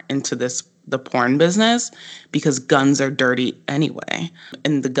more into the porn business, because guns are dirty anyway.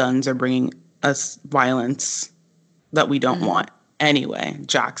 And the guns are bringing us violence that we don't want anyway.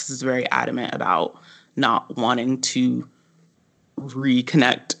 Jax is very adamant about not wanting to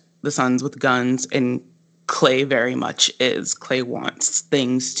reconnect the Sons with guns, and Clay very much is. Clay wants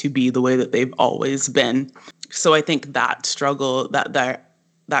things to be the way that they've always been. So I think that struggle, that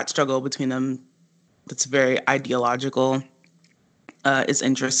struggle between them, that's very ideological, is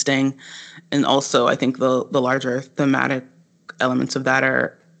interesting. And also I think the larger thematic elements of that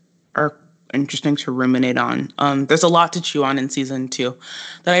are interesting to ruminate on. There's a lot to chew on in season 2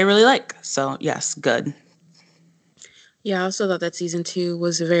 that I really like. So yes, good. Yeah, I also thought that season 2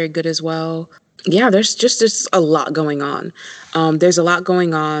 was very good as well. Yeah, there's a lot going on. There's a lot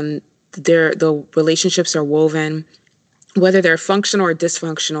going on. The relationships are woven, whether they're functional or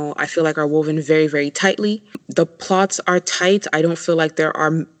dysfunctional, I feel like are woven very, very tightly. The plots are tight. I don't feel like there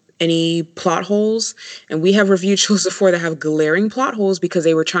are any plot holes. And we have reviewed shows before that have glaring plot holes because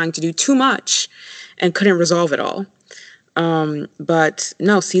they were trying to do too much and couldn't resolve it all. But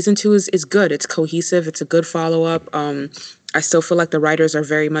no, season 2 is good. It's cohesive. It's a good follow-up. I still feel like the writers are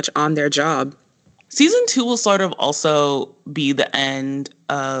very much on their job. Season 2 will sort of also be the end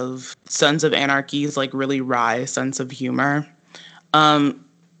of Sons of Anarchy's really wry sense of humor.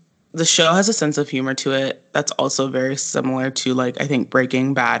 The show has a sense of humor to it that's also very similar to I think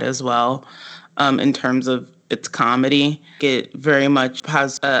Breaking Bad as well, in terms of its comedy. It very much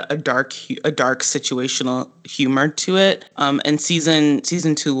has a dark situational humor to it. And season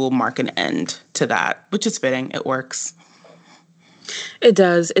 2 will mark an end to that, which is fitting. It works. It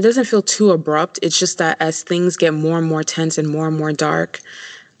does. It doesn't feel too abrupt. It's just that as things get more and more tense and more dark,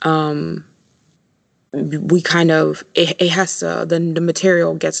 we kind of, it has to, the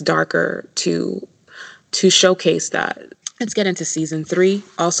material gets darker to showcase that. Let's get into season 3,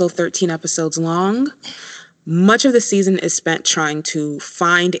 also 13 episodes long. Much of the season is spent trying to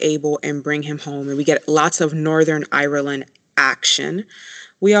find Abel and bring him home, and we get lots of Northern Ireland action.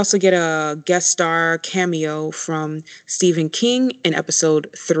 We also get a guest star cameo from Stephen King in episode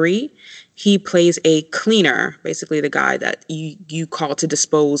 3. He plays a cleaner, basically the guy that you call to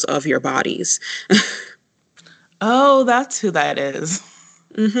dispose of your bodies. Oh, that's who that is.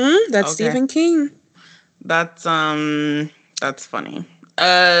 Mm-hmm. That's okay. Stephen King. That's funny.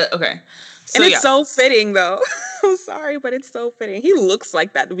 Okay. So, and it's so fitting, though. I'm sorry, but it's so fitting. He looks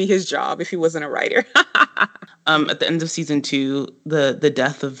like that would be his job if he wasn't a writer. At the end of season 2, the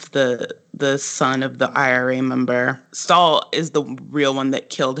death of the son of the IRA member, Stahl is the real one that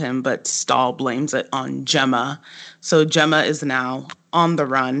killed him, but Stahl blames it on Gemma. So Gemma is now on the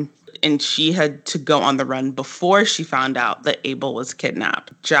run, and she had to go on the run before she found out that Abel was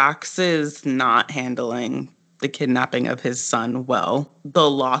kidnapped. Jax is not handling the kidnapping of his son well. The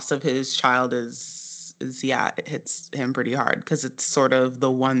loss of his child it hits him pretty hard because it's sort of the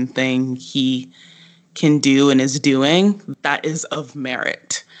one thing he can do and is doing, that is of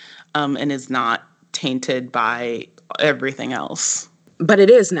merit, and is not tainted by everything else. But it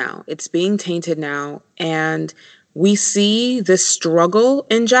is now. It's being tainted now. And we see this struggle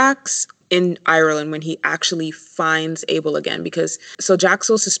in Jax in Ireland when he actually finds Abel again. Because so Jax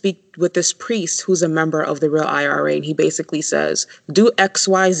goes to speak with this priest who's a member of the real IRA, and he basically says, "Do X,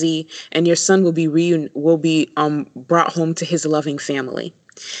 Y, Z, and your son will be brought home to his loving family."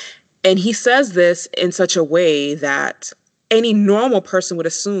 And he says this in such a way that any normal person would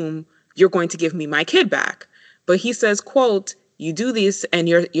assume, "You're going to give me my kid back." But he says, quote, "You do this and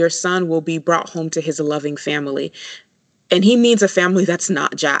your son will be brought home to his loving family." And he means a family that's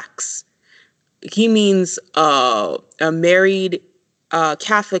not Jack's. He means a married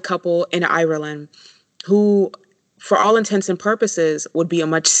Catholic couple in Ireland who, for all intents and purposes, would be a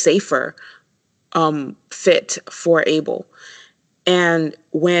much safer fit for Abel. And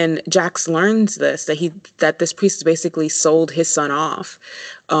when Jax learns this, that this priest basically sold his son off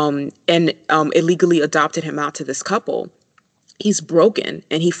and illegally adopted him out to this couple, he's broken,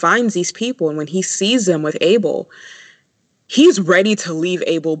 and he finds these people. And when he sees them with Abel, he's ready to leave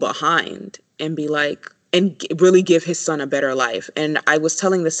Abel behind and be like, and really give his son a better life. And I was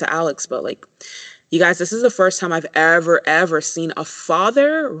telling this to Alex, but like, you guys, this is the first time I've ever seen a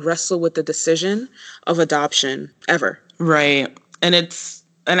father wrestle with the decision of adoption ever. Right. And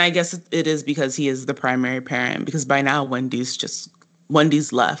I guess it is because he is the primary parent, because by now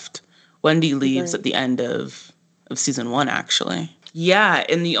Wendy's left. Wendy leaves at the end of season 1, actually. Yeah,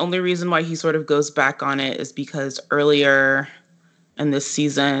 and the only reason why he sort of goes back on it is because earlier in this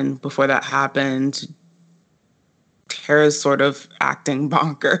season, before that happened, Tara's sort of acting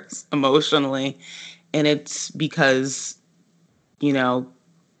bonkers emotionally. And it's because,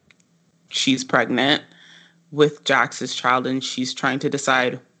 she's pregnant with Jax's child, and she's trying to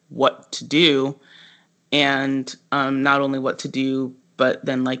decide what to do. And not only what to do, but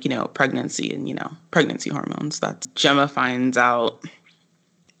then pregnancy and, pregnancy hormones. That's Gemma finds out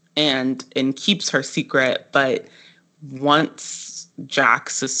and keeps her secret. But once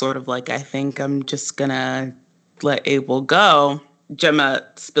Jax is sort of like, "I think I'm just gonna let Abel go," Gemma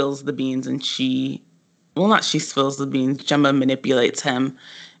spills the beans, and Gemma manipulates him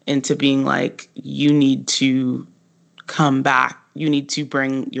into being like, "You need to come back. You need to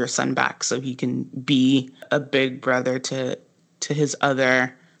bring your son back so he can be a big brother to his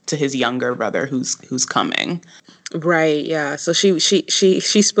younger brother who's coming." Right, yeah. So she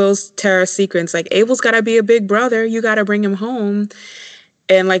spills Tara's secrets, like, "Abel's gotta be a big brother. You gotta bring him home."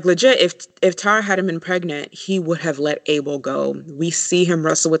 And like, legit, if Tara hadn't been pregnant, he would have let Abel go. We see him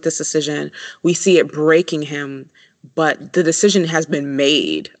wrestle with this decision. We see it breaking him, but the decision has been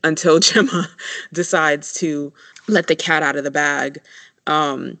made until Gemma decides to let the cat out of the bag.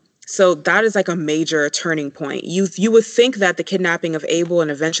 So that is like a major turning point. You would think that the kidnapping of Abel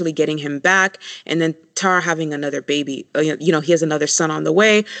and eventually getting him back, and then Tara having another baby, he has another son on the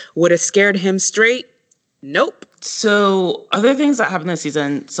way, would have scared him straight. Nope. So other things that happen this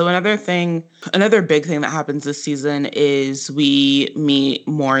season. So another big thing that happens this season is we meet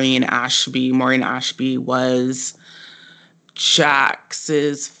Maureen Ashby. Maureen Ashby was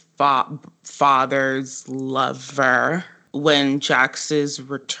Jax's father's lover. When Jax is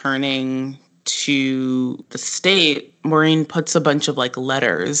returning to the state, Maureen puts a bunch of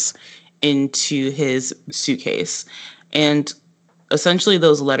letters into his suitcase. And essentially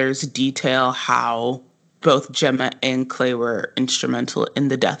those letters detail how both Gemma and Clay were instrumental in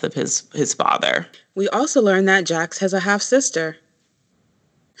the death of his father. We also learned that Jax has a half-sister.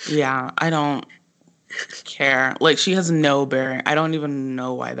 Yeah, I don't care. She has no bearing. I don't even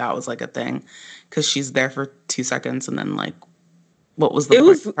know why that was a thing, because she's there for 2 seconds and then what was the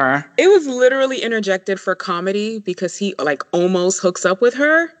point of her? It was literally interjected for comedy because he almost hooks up with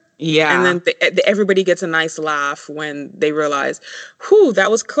her. Yeah. And then everybody gets a nice laugh when they realize, whew, that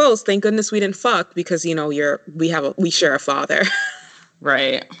was close. Thank goodness we didn't fuck because, we share a father.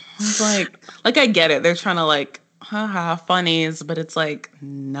 Right. It's I get it. They're trying to haha, funnies, but it's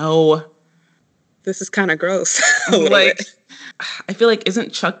no. This is kind of gross. I feel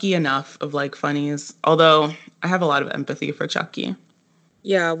isn't Chucky enough of funnies? Although I have a lot of empathy for Chucky.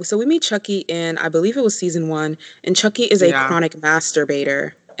 Yeah. So we meet Chucky in, I believe it was season 1, and Chucky is a chronic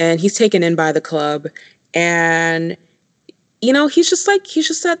masturbator. And he's taken in by the club, and he's just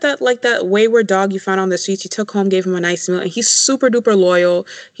that wayward dog you found on the streets. You took home, gave him a nice meal, and he's super duper loyal.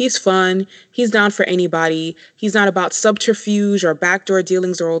 He's fun. He's down for anybody. He's not about subterfuge or backdoor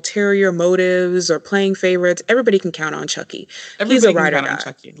dealings or ulterior motives or playing favorites. Everybody can count on Chucky. He's a ride or die.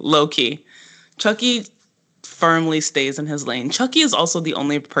 Chucky, low key. Chucky firmly stays in his lane. Chucky is also the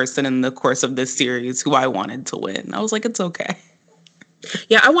only person in the course of this series who I wanted to win. I was like, it's okay.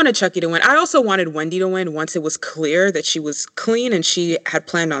 Yeah, I wanted Chucky to win. I also wanted Wendy to win once it was clear that she was clean and she had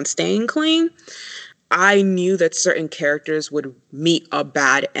planned on staying clean. I knew that certain characters would meet a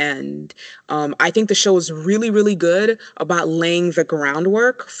bad end. I think the show is really, really good about laying the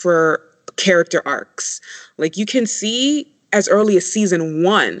groundwork for character arcs. Like, you can see as early as season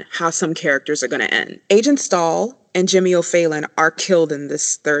 1 how some characters are going to end. Agent Stahl and Jimmy O'Phelan are killed in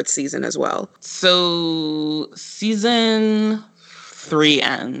this 3rd season as well. So season 3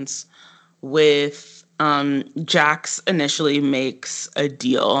 ends with Jax initially makes a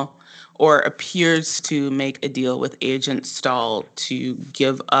deal, or appears to make a deal with Agent Stahl to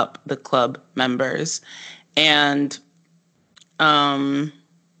give up the club members. And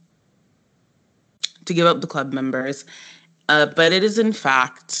but it is in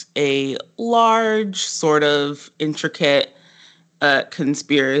fact a large, sort of intricate large,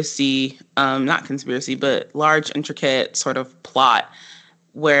 intricate sort of plot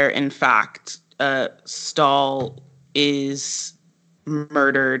where, in fact, Stahl is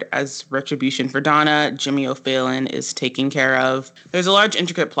murdered as retribution for Donna. Jimmy O'Phelan is taken care of. There's a large,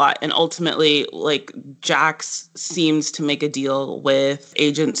 intricate plot, and ultimately, like, Jax seems to make a deal with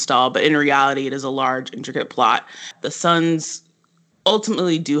Agent Stahl, but in reality, it is a large, intricate plot. The Sons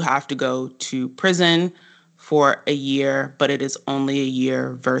ultimately do have to go to prison for a year, but it is only a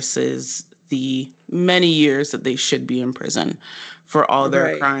year versus the many years that they should be in prison for all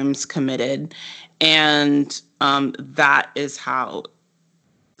their crimes committed. And that is how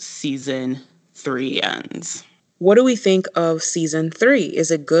season 3 ends. What do we think of season 3?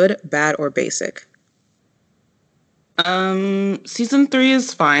 Is it good, bad, or basic? Season 3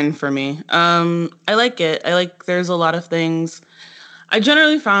 is fine for me. I like it. There's a lot of things. I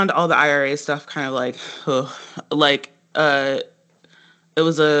generally found all the IRA stuff kind of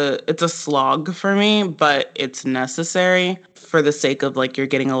it's a slog for me, but it's necessary for the sake of, like, you're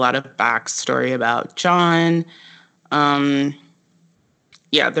getting a lot of backstory about John. There's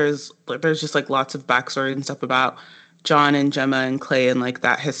just, like, lots of backstory and stuff about John and Gemma and Clay and, like,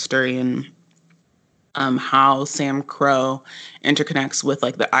 that history and how Sam Crow interconnects with,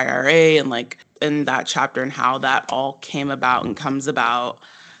 like, the IRA and, like, in that chapter, and how that all came about and comes about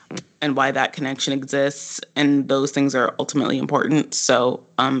and why that connection exists. And those things are ultimately important. So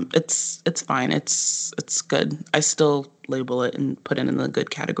it's fine. It's good. I still label it and put it in the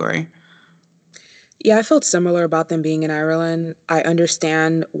good category. Yeah, I felt similar about them being in Ireland. I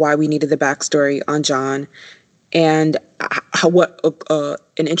understand why we needed the backstory on John and what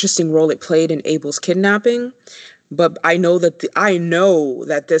an interesting role it played in Abel's kidnapping. But I know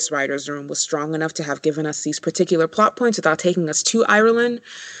that this writer's room was strong enough to have given us these particular plot points without taking us to Ireland.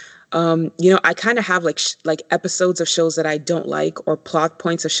 I kind of have like episodes of shows that I don't like, or plot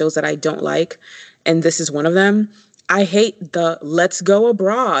points of shows that I don't like, and this is one of them. I hate the let's go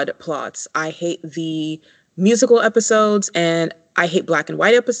abroad plots. I hate the musical episodes, and I hate black and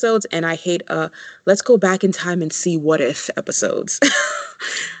white episodes, and I hate let's go back in time and see what if episodes.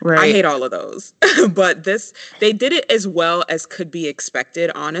 Right. I hate all of those. But they did it as well as could be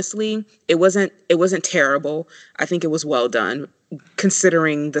expected, honestly. It wasn't terrible. I think it was well done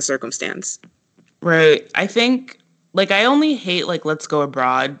considering the circumstance. Right. I think, like, I only hate, like, let's go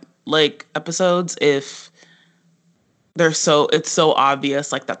abroad, like, episodes if it's so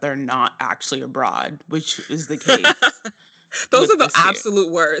obvious, like, that they're not actually abroad, which is the case. Those are the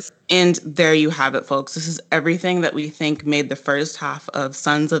absolute worst. And there you have it, folks. This is everything that we think made the first half of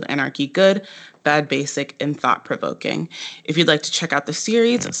Sons of Anarchy good, bad, basic, and thought-provoking. If you'd like to check out the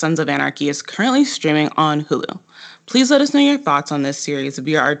series, Sons of Anarchy is currently streaming on Hulu. Please let us know your thoughts on this series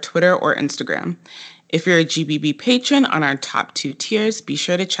via our Twitter or Instagram. If you're a GBB patron on our top 2 tiers, be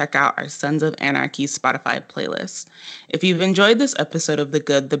sure to check out our Sons of Anarchy Spotify playlist. If you've enjoyed this episode of The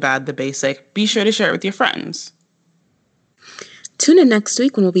Good, the Bad, the Basic, be sure to share it with your friends. Tune in next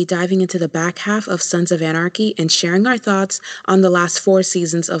week when we'll be diving into the back half of Sons of Anarchy and sharing our thoughts on the last 4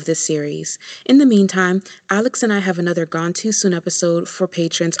 seasons of this series. In the meantime, Alex and I have another Gone Too Soon episode for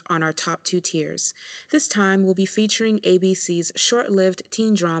patrons on our top 2 tiers. This time, we'll be featuring ABC's short-lived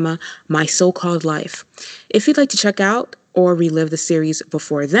teen drama, My So-Called Life. If you'd like to check out or relive the series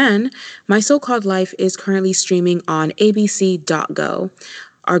before then, My So-Called Life is currently streaming on abc.go.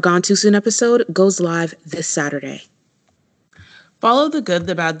 Our Gone Too Soon episode goes live this Saturday. Follow The Good,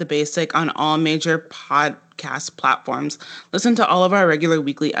 the Bad, the Basic on all major podcast platforms. Listen to all of our regular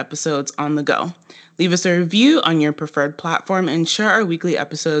weekly episodes on the go. Leave us a review on your preferred platform and share our weekly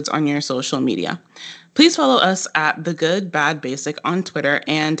episodes on your social media. Please follow us at The Good Bad Basic on Twitter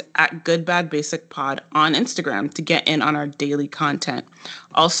and at Good Bad Basic Pod on Instagram to get in on our daily content.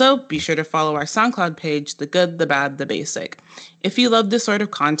 Also, be sure to follow our SoundCloud page, The Good, The Bad, The Basic. If you love this sort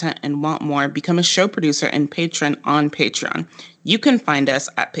of content and want more, become a show producer and patron on Patreon. You can find us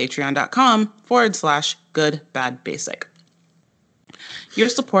at patreon.com/goodbadbasic. Your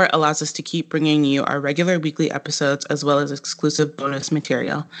support allows us to keep bringing you our regular weekly episodes as well as exclusive bonus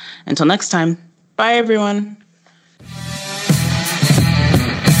material. Until next time, bye everyone.